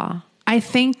Baja. I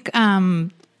think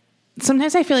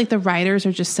sometimes I feel like the writers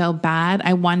are just so bad.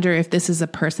 I wonder if this is a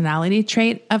personality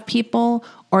trait of people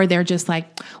or they're just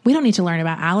like, we don't need to learn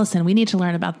about Allison. We need to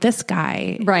learn about this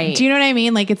guy. Right. Do you know what I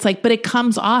mean? Like, it's like, but it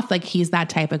comes off like he's that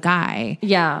type of guy.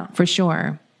 Yeah. For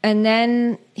sure. And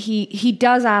then he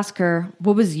does ask her,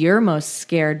 what was your most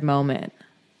scared moment?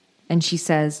 And she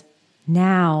says,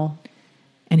 now.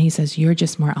 And he says, you're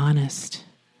just more honest.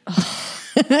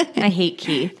 I hate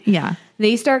Keith. Yeah.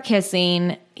 They start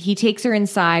kissing. He takes her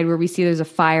inside where we see there's a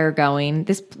fire going.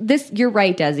 This you're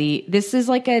right, Desi. This is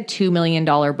like a $2 million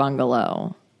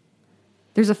bungalow.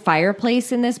 There's a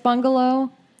fireplace in this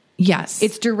bungalow. Yes.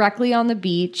 It's directly on the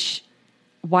beach.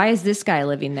 Why is this guy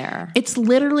living there? It's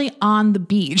literally on the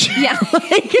beach. Yeah.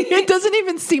 Like, it doesn't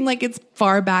even seem like it's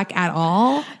far back at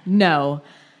all. No.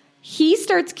 He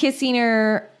starts kissing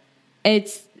her.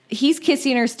 He's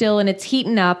kissing her still and it's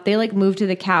heating up. They like move to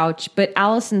the couch, but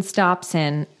Allison stops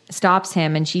him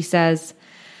and she says,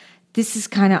 this is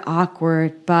kind of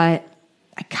awkward, but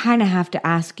I kind of have to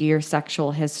ask you your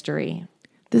sexual history.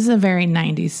 This is a very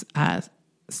 90s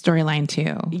storyline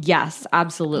too. Yes,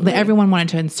 absolutely. Everyone wanted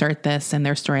to insert this in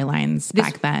their storylines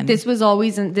back then. This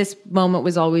moment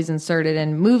was always inserted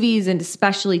in movies and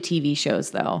especially TV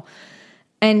shows though.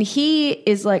 And he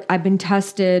is like, I've been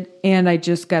tested and I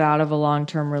just got out of a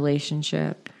long-term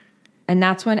relationship. And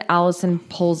that's when Allison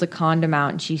pulls a condom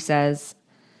out and she says,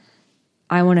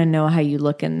 I want to know how you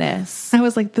look in this. I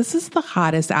was like, this is the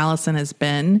hottest Allison has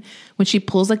been when she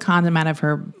pulls a condom out of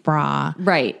her bra.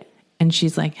 Right. And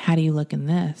she's like, how do you look in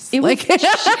this? I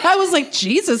was like,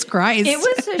 Jesus Christ. It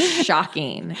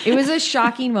was a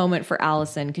shocking moment for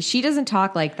Allison because she doesn't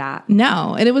talk like that.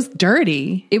 No. And it was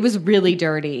dirty. It was really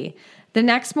dirty. The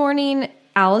next morning,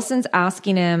 Allison's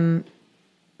asking him,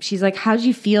 she's like, how'd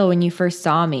you feel when you first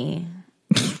saw me?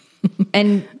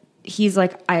 And he's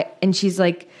like, she's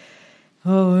like,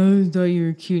 oh, I thought you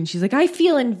were cute. And she's like, I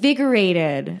feel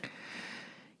invigorated.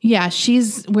 Yeah,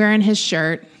 she's wearing his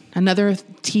shirt. Another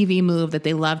TV move that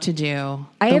they love to do.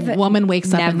 The woman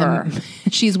wakes up and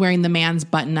she's wearing the man's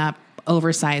button-up,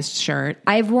 oversized shirt.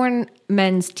 I've worn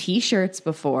men's t-shirts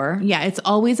before. Yeah, it's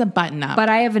always a button-up. But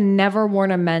I have never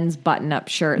worn a men's button-up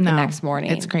shirt the next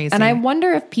morning. It's crazy. And I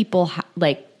wonder if people,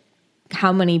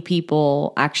 how many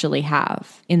people actually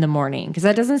have in the morning. Because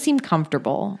that doesn't seem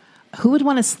comfortable. Who would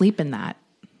want to sleep in that?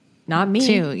 Not me.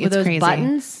 It's with those crazy.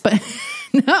 Buttons. But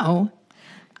no.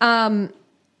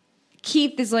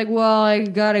 Keith is like, well, I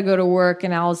gotta go to work.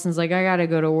 And Allison's like, I gotta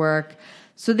go to work.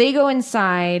 So they go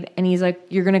inside and he's like,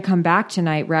 you're gonna come back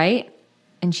tonight, right?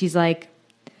 And she's like,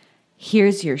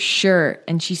 here's your shirt.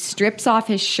 And she strips off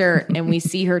his shirt and we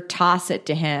see her toss it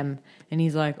to him. And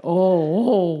he's like,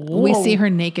 oh. We see her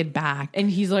naked back. And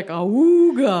he's like,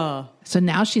 awooga. So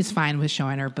now she's fine with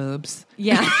showing her boobs.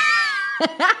 Yeah.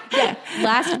 Yeah.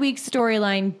 Last week's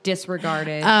storyline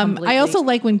disregarded. I also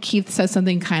like when Keith says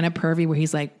something kind of pervy where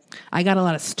he's like, I got a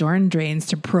lot of storm drains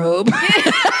to probe. He does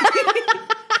say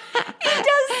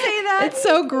that. It's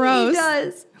so gross. He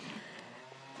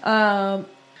does.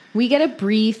 We get a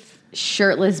brief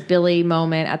shirtless Billy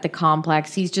moment at the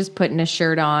complex. He's just putting a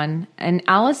shirt on and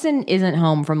Allison isn't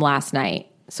home from last night.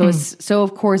 So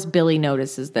of course Billy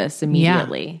notices this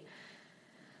immediately. Yeah.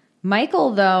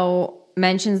 Michael though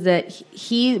mentions that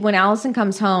when Allison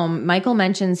comes home, Michael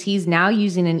mentions he's now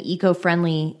using an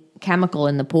eco-friendly chemical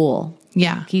in the pool.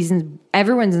 Yeah.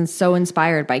 Everyone's so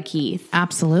inspired by Keith.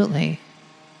 Absolutely.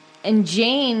 And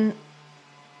Jane,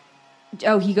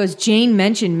 he goes, Jane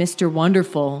mentioned Mr.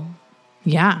 Wonderful.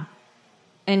 Yeah.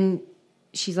 And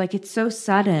she's like, it's so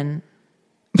sudden.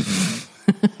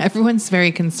 Everyone's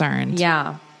very concerned.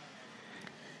 Yeah.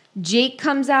 Jake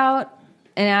comes out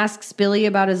and asks Billy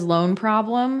about his loan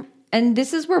problem. And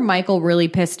this is where Michael really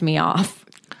pissed me off.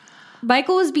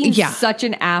 Michael was being such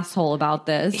an asshole about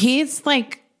this. He's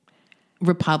like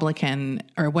Republican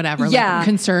or whatever, like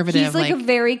conservative. He's like a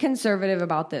very conservative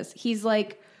about this. He's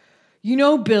like, you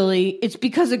know, Billy, it's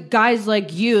because of guys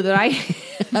like you that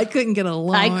I couldn't get a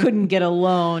loan. I couldn't get a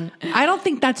loan. I don't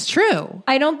think that's true.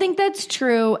 I don't think that's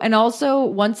true. And also,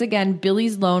 once again,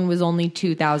 Billy's loan was only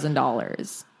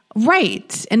 $2,000.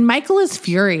 Right. And Michael is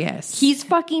furious. He's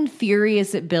fucking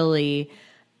furious at Billy.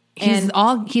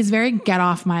 He's very get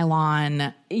off my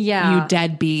lawn. Yeah. You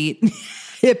deadbeat.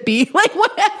 Hippie. Like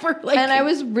whatever. Like, and I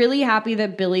was really happy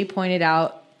that Billy pointed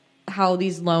out how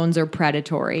these loans are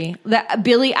predatory. That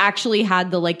Billy actually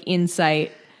had the like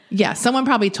insight. Yeah.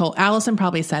 Allison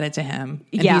probably said it to him.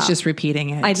 And he's just repeating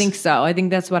it. I think so. I think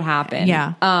that's what happened.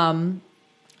 Yeah.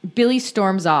 Billy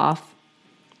storms off.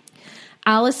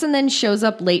 Allison then shows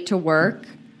up late to work.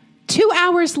 2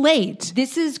 hours late.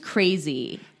 This is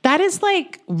crazy. That is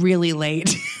like really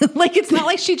late. Like it's not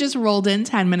like she just rolled in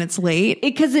 10 minutes late.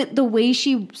 Because the way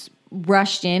she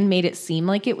rushed in made it seem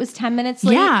like it was 10 minutes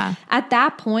late. Yeah. At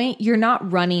that point, you're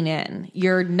not running in.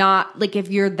 You're not, like, if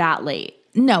you're that late.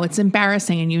 No, it's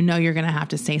embarrassing and you know you're going to have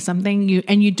to say something.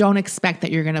 You don't expect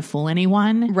that you're going to fool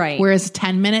anyone. Right. Whereas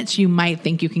 10 minutes, you might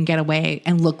think you can get away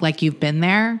and look like you've been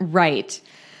there. Right.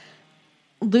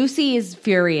 Lucy is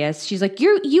furious. She's like,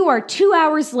 you are 2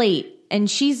 hours late. And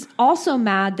she's also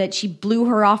mad that she blew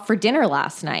her off for dinner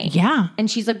last night. Yeah. And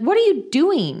she's like, what are you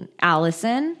doing,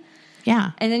 Allison?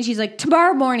 Yeah. And then she's like,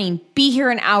 tomorrow morning, be here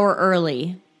an hour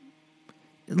early.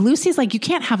 Lucy's like, you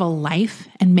can't have a life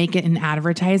and make it in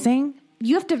advertising.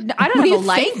 You have to, I don't have a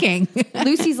life. Thinking?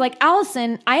 Lucy's like,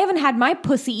 Allison, I haven't had my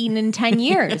pussy eaten in 10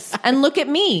 years. And look at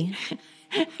me.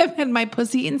 I've had my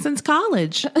pussy eaten since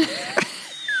college.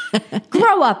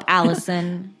 Grow up,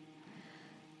 Allison.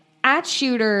 At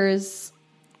Shooters,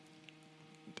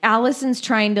 Allison's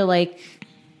trying to like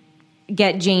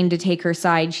get Jane to take her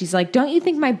side. She's like, don't you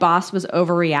think my boss was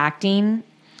overreacting?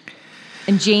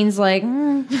 And Jane's like,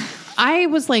 I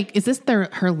was like, is this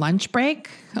her lunch break?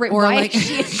 Right, or why like,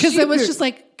 because it was just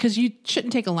like, because you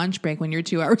shouldn't take a lunch break when you're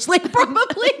 2 hours late,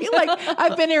 probably. Like,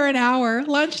 I've been here an hour,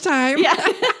 lunchtime.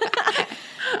 Yeah.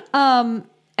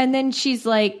 And then she's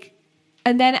like,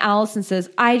 and then Allison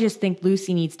says, I just think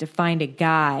Lucy needs to find a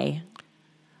guy.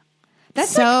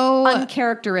 That's so like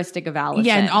uncharacteristic of Allison.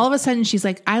 Yeah, and all of a sudden she's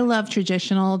like, I love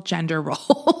traditional gender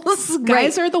roles.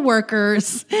 Guys are the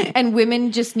workers. And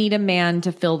women just need a man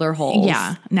to fill their holes.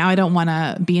 Yeah. Now I don't want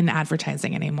to be in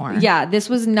advertising anymore. Yeah, this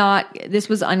was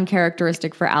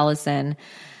uncharacteristic for Allison.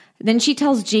 Then she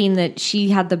tells Jane that she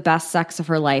had the best sex of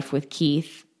her life with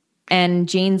Keith. And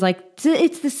Jane's like,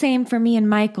 it's the same for me and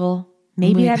Michael.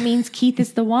 Maybe that means Keith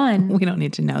is the one. We don't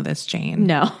need to know this, Jane.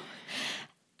 No.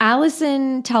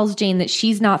 Allison tells Jane that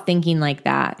she's not thinking like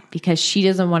that because she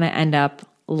doesn't want to end up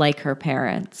like her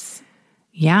parents.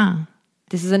 Yeah.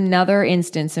 This is another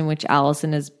instance in which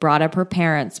Allison has brought up her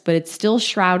parents, but it's still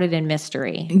shrouded in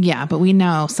mystery. Yeah, but we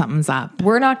know something's up.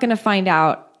 We're not going to find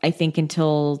out, I think,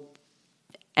 until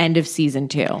end of season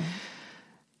 2.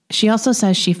 She also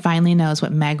says she finally knows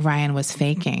what Meg Ryan was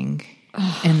faking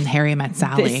in Harry Met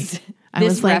Sally. I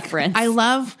was reference. Like,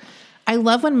 I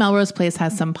love when Melrose Place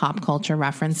has some pop culture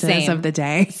references of the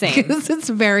day. Same. Because it's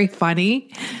very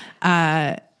funny.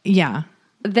 Yeah.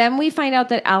 Then we find out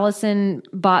that Allison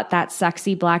bought that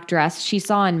sexy black dress she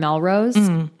saw in Melrose.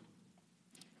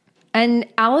 And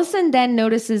Allison then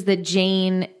notices that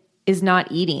Jane is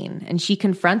not eating. And she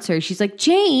confronts her. She's like,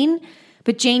 Jane.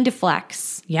 But Jane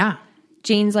deflects. Yeah.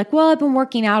 Jane's like, well, I've been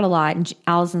working out a lot. And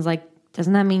Allison's like,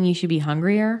 doesn't that mean you should be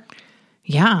hungrier?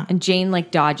 Yeah. And Jane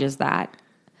like dodges that.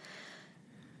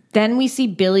 Then we see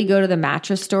Billy go to the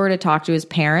mattress store to talk to his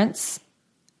parents.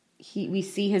 We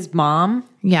see his mom.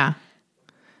 Yeah.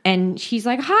 And she's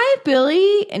like, hi,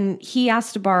 Billy. And he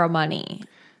has to borrow money.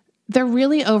 They're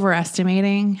really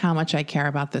overestimating how much I care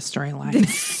about this storyline.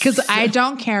 Because I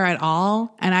don't care at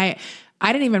all. And I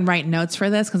didn't even write notes for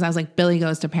this because I was like, Billy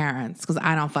goes to parents because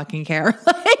I don't fucking care.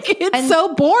 It's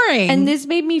so boring. And this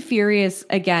made me furious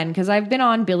again because I've been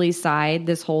on Billy's side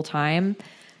this whole time.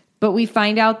 But we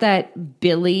find out that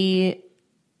Billy's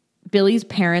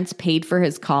parents paid for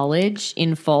his college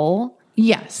in full.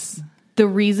 Yes. The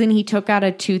reason he took out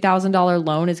a $2,000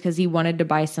 loan is because he wanted to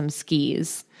buy some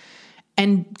skis.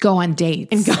 And go on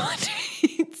dates.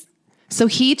 dates. So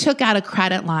he took out a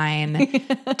credit line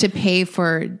to pay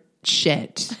for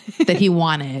shit that he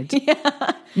wanted.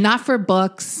 Yeah. Not for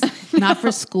books, not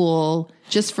for school,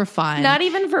 just for fun. Not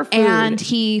even for food. And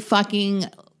he fucking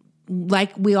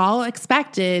like we all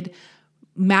expected,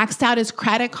 maxed out his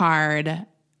credit card.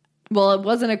 Well, it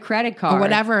wasn't a credit card. Or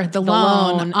whatever, the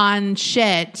loan on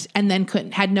shit, and then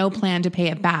had no plan to pay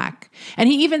it back. And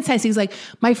he even says, he's like,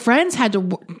 my friends had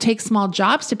to take small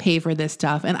jobs to pay for this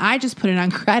stuff, and I just put it on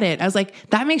credit. I was like,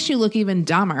 that makes you look even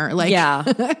dumber. Like, yeah.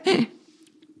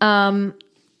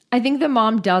 I think the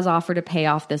mom does offer to pay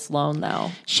off this loan, though.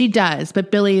 She does,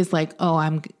 but Billy is like,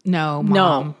 no, Mom.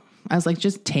 No. I was like,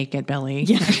 just take it, Billy.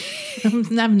 Yeah.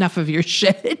 Not enough of your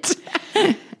shit.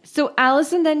 So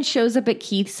Allison then shows up at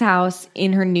Keith's house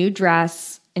in her new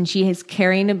dress, and she is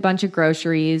carrying a bunch of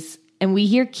groceries. And we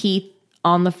hear Keith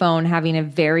on the phone having a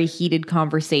very heated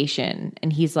conversation.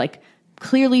 And he's like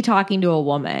clearly talking to a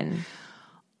woman.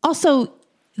 Also,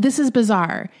 this is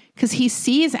bizarre because he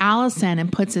sees Allison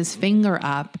and puts his finger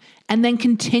up and then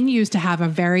continues to have a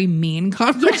very mean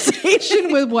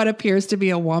conversation with what appears to be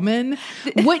a woman.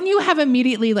 Wouldn't you have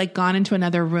immediately like gone into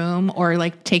another room or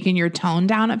like taken your tone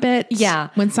down a bit? Yeah.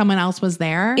 When someone else was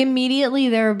there? Immediately,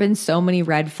 there have been so many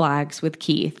red flags with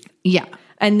Keith. Yeah.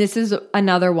 And this is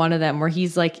another one of them where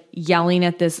he's like yelling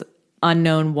at this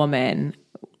unknown woman.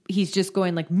 He's just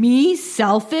going like, me?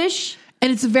 Selfish? And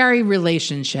it's very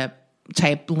relationship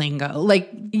type lingo.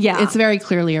 Like, yeah, it's very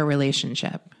clearly a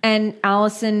relationship. And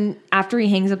Allison, after he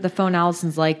hangs up the phone,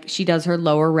 Allison's like, she does her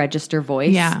lower register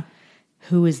voice. Yeah.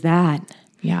 Who is that?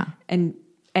 Yeah. And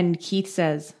Keith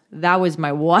says, that was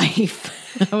my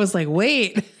wife. I was like,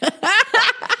 wait.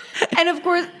 And of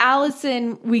course,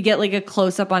 Allison, we get like a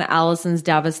close up on Allison's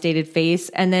devastated face.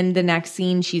 And then the next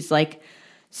scene, she's like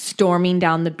storming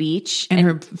down the beach. In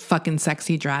her fucking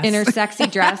sexy dress. In her sexy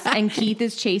dress. And Keith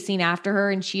is chasing after her.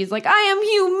 And she's like, I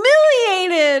am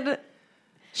humiliated.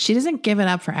 She doesn't give it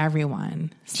up for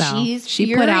everyone. So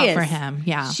she put out for him.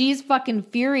 Yeah. She's fucking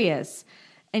furious.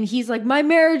 And he's like, my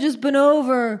marriage has been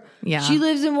over. Yeah. She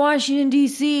lives in Washington,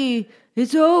 D.C.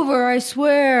 It's over, I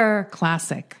swear.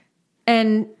 Classic.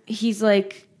 And he's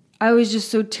like, I was just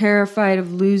so terrified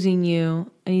of losing you.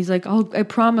 And he's like, I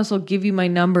promise I'll give you my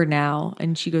number now.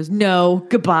 And she goes, no,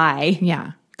 goodbye.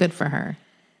 Yeah, good for her.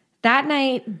 That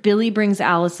night, Billy brings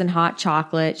Allison hot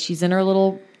chocolate. She's in her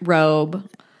little robe.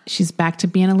 She's back to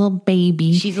being a little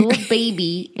baby. She's a little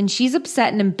baby. And she's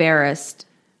upset and embarrassed.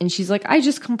 And she's like, I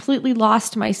just completely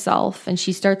lost myself. And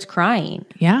she starts crying.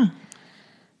 Yeah.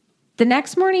 The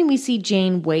next morning, we see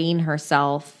Jane weighing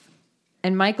herself.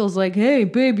 And Michael's like, hey,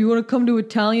 babe, you want to come to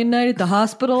Italian night at the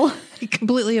hospital?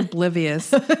 Completely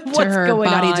oblivious to her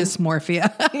body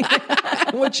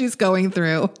dysmorphia, what she's going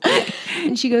through.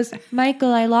 And she goes,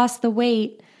 Michael, I lost the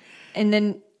weight. And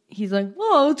then he's like,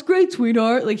 oh, it's great,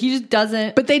 sweetheart. Like, he just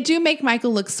doesn't. But they do make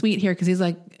Michael look sweet here because he's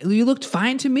like, you looked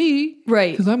fine to me.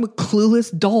 Right. Because I'm a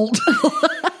clueless dolt.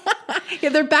 Yeah,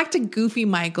 they're back to goofy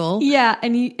Michael. Yeah,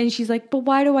 and she's like, but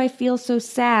why do I feel so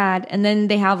sad? And then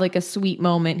they have like a sweet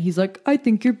moment. He's like, I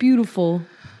think you're beautiful.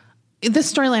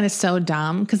 This storyline is so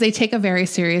dumb because they take a very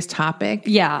serious topic.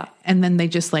 Yeah. And then they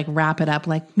just like wrap it up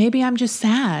like, maybe I'm just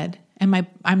sad and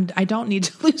I don't need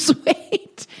to lose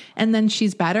weight. And then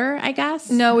she's better, I guess.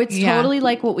 No, it's totally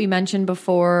like what we mentioned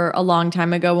before a long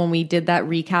time ago when we did that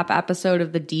recap episode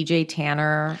of the DJ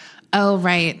Tanner. Oh,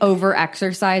 right. Over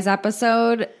exercise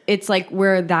episode. It's like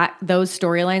where those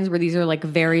storylines where these are like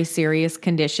very serious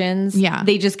conditions. Yeah.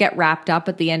 They just get wrapped up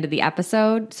at the end of the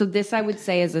episode. So this I would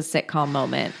say is a sitcom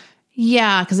moment.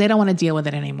 Yeah, because they don't want to deal with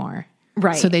it anymore.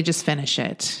 Right. So they just finish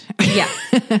it. Yeah.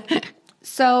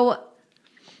 So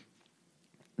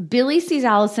Billy sees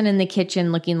Allison in the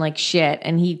kitchen looking like shit,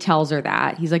 and he tells her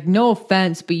that. He's like, no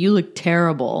offense, but you look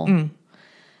terrible.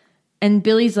 And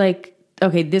Billy's like,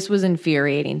 okay, this was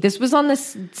infuriating. This was on the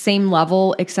same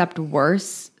level, except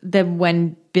worse, than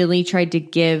when Billy tried to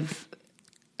give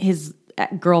his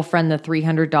girlfriend the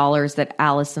 $300 that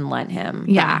Allison lent him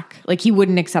back. Like, he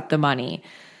wouldn't accept the money.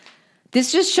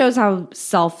 This just shows how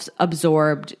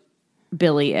self-absorbed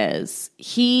Billy is.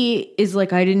 He is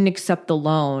like, I didn't accept the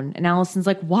loan. And Allison's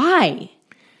like, why?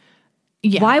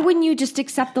 Yeah. Why wouldn't you just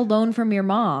accept the loan from your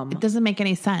mom? It doesn't make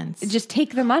any sense. Just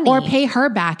take the money. Or pay her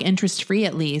back interest-free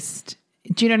at least.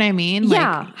 Do you know what I mean?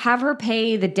 Yeah. Like, have her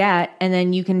pay the debt, and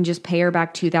then you can just pay her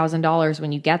back $2,000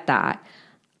 when you get that.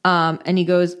 And he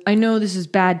goes, I know this is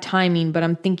bad timing, but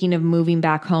I'm thinking of moving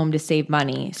back home to save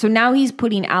money. So now he's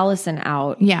putting Allison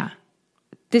out. Yeah.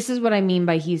 This is what I mean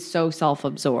by he's so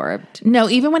self-absorbed. No,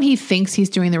 even when he thinks he's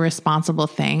doing the responsible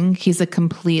thing, he's a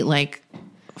complete like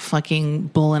fucking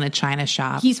bull in a china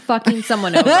shop. He's fucking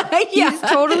someone over. Yeah. He's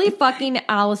totally fucking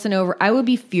Allison over. I would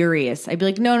be furious. I'd be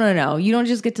like, no. You don't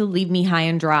just get to leave me high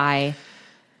and dry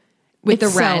with the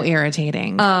rent. So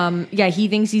irritating. Yeah, he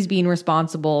thinks he's being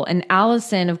responsible. And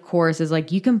Allison, of course, is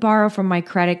like, you can borrow from my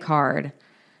credit card.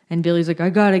 And Billy's like, I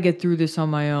got to get through this on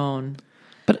my own.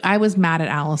 But I was mad at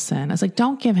Allison. I was like,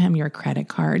 don't give him your credit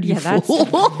card, you fool.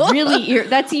 That's really,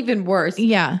 that's even worse.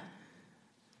 Yeah.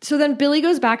 So then Billy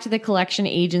goes back to the collection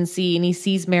agency and he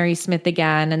sees Mary Smith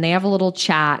again and they have a little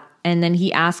chat. And then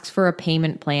he asks for a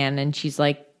payment plan. And she's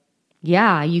like,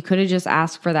 yeah, you could have just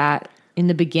asked for that in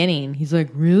the beginning. He's like,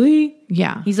 really?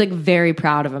 Yeah. He's like very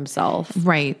proud of himself.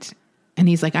 Right. And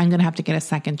he's like, I'm going to have to get a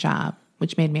second job,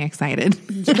 which made me excited.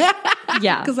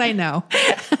 Yeah. Because I know.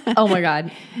 Oh my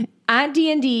God. At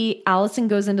D&D, Allison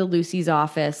goes into Lucy's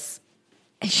office.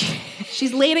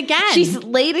 She's late again. She's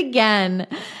late again.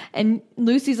 And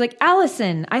Lucy's like,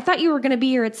 Allison, I thought you were going to be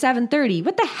here at 7:30.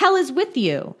 What the hell is with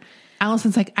you?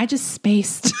 Allison's like, I just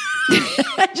spaced.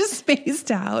 I just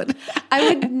spaced out. I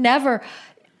would never.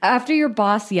 After your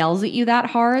boss yells at you that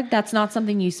hard, that's not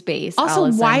something you space. Also,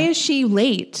 Allison. why is she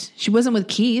late? She wasn't with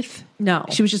Keith. No.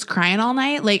 She was just crying all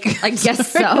night. Like, I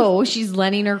guess so. She's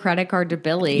lending her credit card to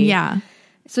Billy. Yeah.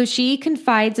 So she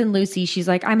confides in Lucy. She's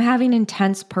like, I'm having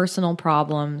intense personal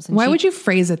problems. And why would you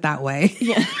phrase it that way?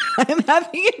 Yeah. I'm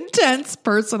having intense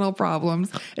personal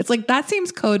problems. It's like, that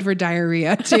seems code for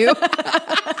diarrhea too.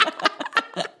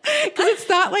 Because it's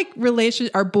not like relation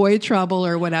or boy trouble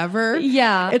or whatever.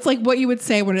 Yeah. It's like what you would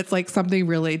say when it's like something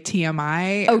really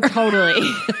TMI. Oh, totally.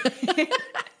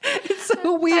 It's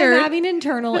so weird. I'm having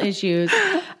internal issues.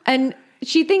 And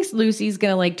she thinks Lucy's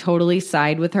going to like totally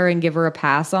side with her and give her a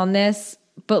pass on this.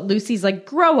 But Lucy's like,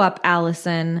 grow up,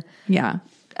 Allison. Yeah.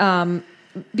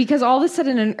 Because all of a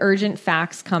sudden an urgent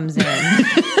fax comes in.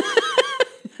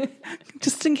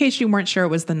 Just in case you weren't sure it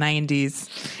was the 90s.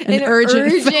 An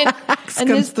urgent fax and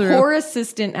comes this through. poor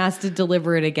assistant has to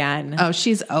deliver it again. Oh,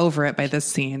 she's over it by this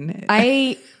scene.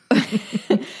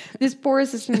 This poor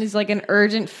assistant is like an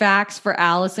urgent fax for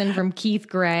Allison from Keith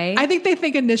Gray. I think they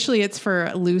think initially it's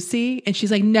for Lucy, and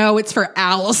she's like, no, it's for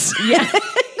Allison. Yeah.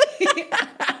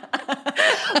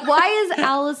 Why is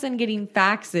Allison getting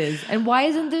faxes? And why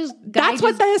isn't this guy That's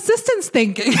what the assistant's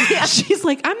thinking. Yeah. She's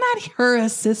like, I'm not her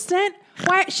assistant.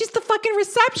 Why? She's the fucking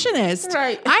receptionist.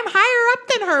 Right. I'm higher up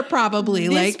than her probably.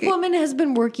 This woman has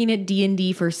been working at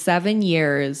D&D for 7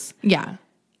 years. Yeah.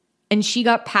 And she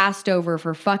got passed over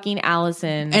for fucking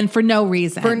Allison. And for no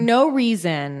reason. For no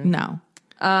reason. No.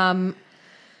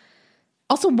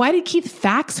 Also, why did Keith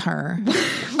fax her?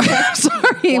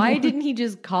 Sorry. Why didn't he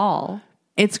just call?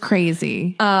 It's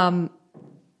crazy.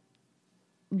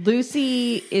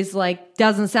 Lucy is like,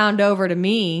 doesn't sound over to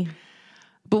me.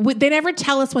 But they never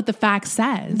tell us what the fax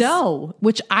says. No.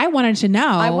 Which I wanted to know.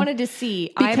 I wanted to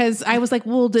see. Because I was like,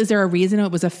 well, is there a reason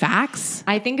it was a fax?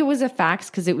 I think it was a fax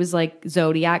because it was like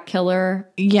Zodiac Killer.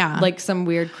 Yeah. Like some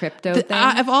weird crypto thing.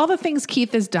 Of all the things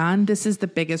Keith has done, this is the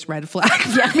biggest red flag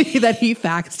for me that he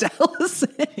faxed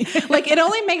Allison. Like, it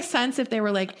only makes sense if they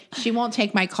were like, she won't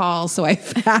take my call, so I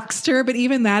faxed her. But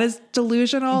even that is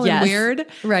delusional and weird.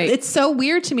 Right. It's so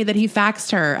weird to me that he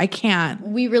faxed her. I can't.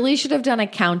 We really should have done a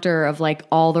counter of like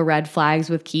all the red flags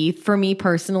with Keith. For me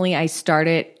personally, I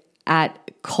started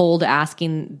at cold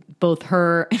asking both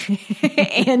her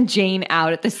and Jane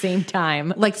out at the same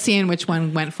time. Like seeing which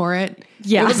one went for it.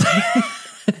 Yeah.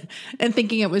 And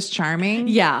thinking it was charming.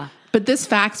 Yeah. But this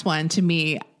fax one, to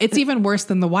me, it's even worse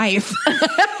than the wife.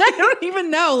 I don't even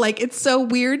know. Like, it's so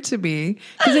weird to me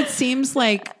because it seems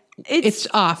like it's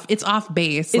off. It's off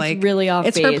base. It's really off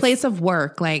base. It's her place of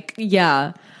work. Like,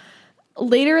 yeah.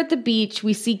 Later at the beach,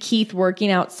 we see Keith working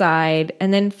outside,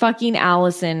 and then fucking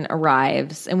Allison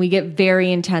arrives, and we get very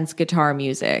intense guitar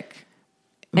music.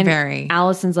 And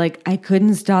Allison's like, I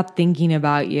couldn't stop thinking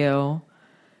about you.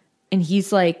 And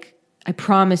he's like, I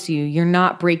promise you, you're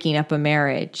not breaking up a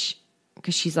marriage.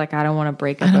 Because she's like, I don't want to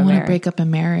break up a marriage. I don't want to break up a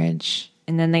marriage.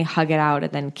 And then they hug it out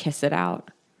and then kiss it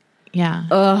out. Yeah.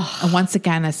 Ugh. And once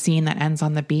again, a scene that ends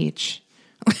on the beach.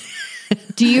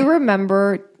 Do you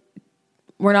remember...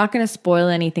 We're not going to spoil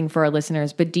anything for our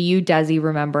listeners, but do you, Desi,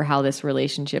 remember how this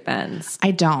relationship ends? I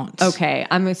don't. Okay.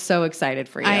 I'm so excited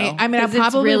for you. I mean, I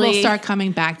probably will start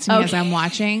coming back to me as I'm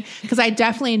watching, because I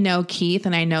definitely know Keith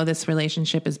and I know this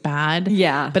relationship is bad.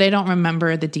 Yeah. But I don't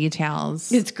remember the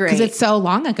details. It's great. Because it's so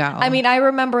long ago. I mean, I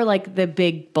remember like the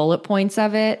big bullet points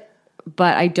of it,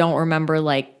 but I don't remember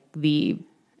like the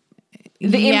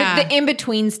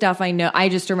in-between stuff. I know. I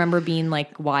just remember being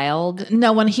like wild.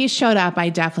 No, when he showed up, I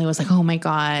definitely was like, oh my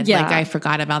God. Yeah. Like, I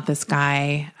forgot about this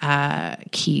guy,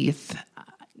 Keith.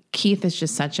 Keith is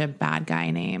just such a bad guy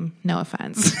name. No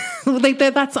offense. Like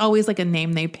that's always like a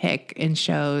name they pick in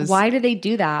shows. Why do they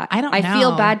do that? I don't know. I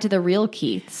feel bad to the real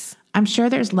Keiths. I'm sure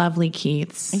there's lovely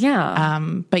Keiths. Yeah.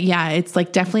 But yeah, it's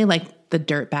like definitely like the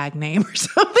dirtbag name or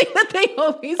something that they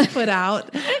always put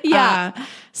out. Yeah.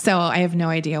 So I have no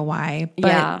idea why.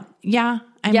 But yeah.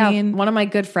 I Yeah, mean, one of my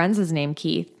good friends is named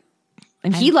Keith.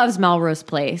 And he loves Melrose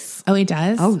Place. oh, he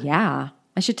does? Oh, yeah.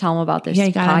 I should tell him about this yeah,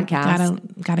 you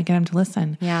podcast. gotta get him to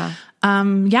listen. Yeah.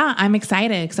 Yeah, I'm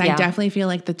excited because I Yeah. definitely feel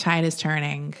like the tide is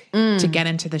turning to get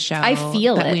into the show. I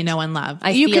feel that it. we know and love.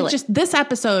 I you feel could it. just this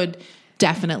episode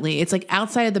definitely. It's like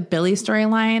outside of the Billy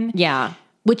storyline. Yeah.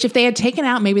 Which if they had taken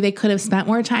out, maybe they could have spent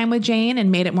more time with Jane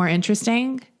and made it more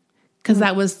interesting. Because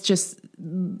that was just,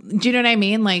 do you know what I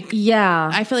mean? Like, Yeah.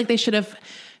 I feel like they should have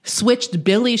switched.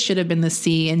 Billy should have been the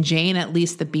C and Jane at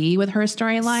least the B with her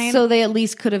storyline. So they at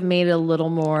least could have made it a little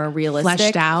more realistic.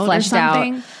 Fleshed out or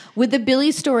something. With the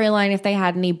Billy storyline, if they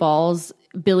had any balls,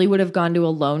 Billy would have gone to a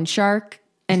loan shark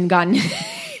and gotten...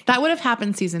 that would have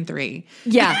happened season 3.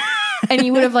 Yeah. And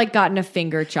he would have like gotten a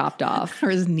finger chopped off. Or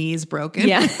his knees broken.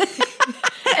 Yeah.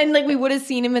 And like we would have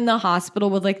seen him in the hospital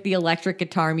with like the electric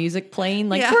guitar music playing.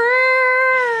 Like, Yeah.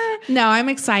 No, I'm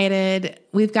excited.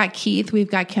 We've got Keith, we've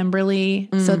got Kimberly.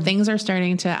 So things are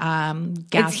starting to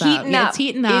gas it's up. heating Yeah, up. it's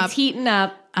heating up. It's heating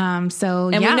up. So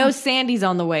And yeah. we know Sandy's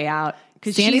on the way out.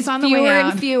 Because Sandy's she's on the fewer way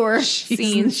out. and fewer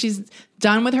scenes. She's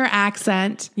done with her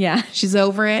accent. Yeah. She's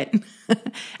over it.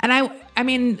 And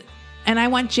I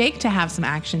want Jake to have some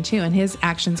action too. And his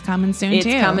action's coming soon It's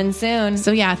too. coming soon.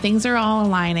 So yeah, things are all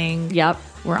aligning. Yep.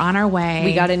 We're on our way.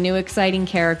 We got a new exciting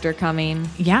character coming.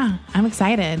 Yeah, I'm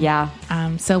excited. Yeah.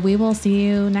 So we will see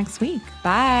you next week.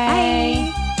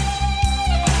 Bye.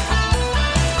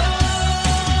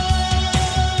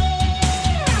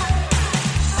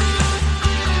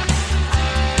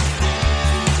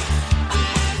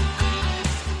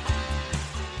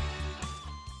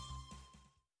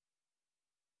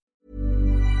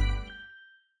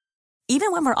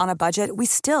 Even when we're on a budget, we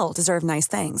still deserve nice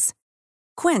things.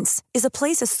 Quince is a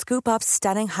place to scoop up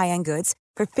stunning high-end goods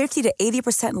for 50 to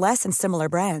 80% less than similar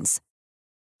brands.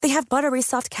 They have buttery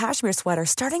soft cashmere sweaters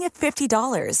starting at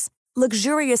 $50,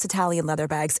 luxurious Italian leather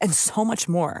bags, and so much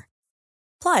more.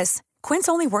 Plus, Quince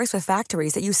only works with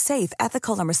factories that use safe,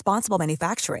 ethical, and responsible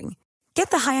manufacturing.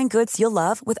 Get the high-end goods you'll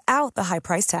love without the high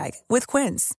price tag with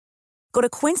Quince. Go to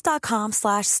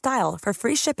quince.com/style for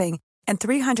free shipping and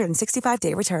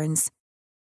 365-day returns.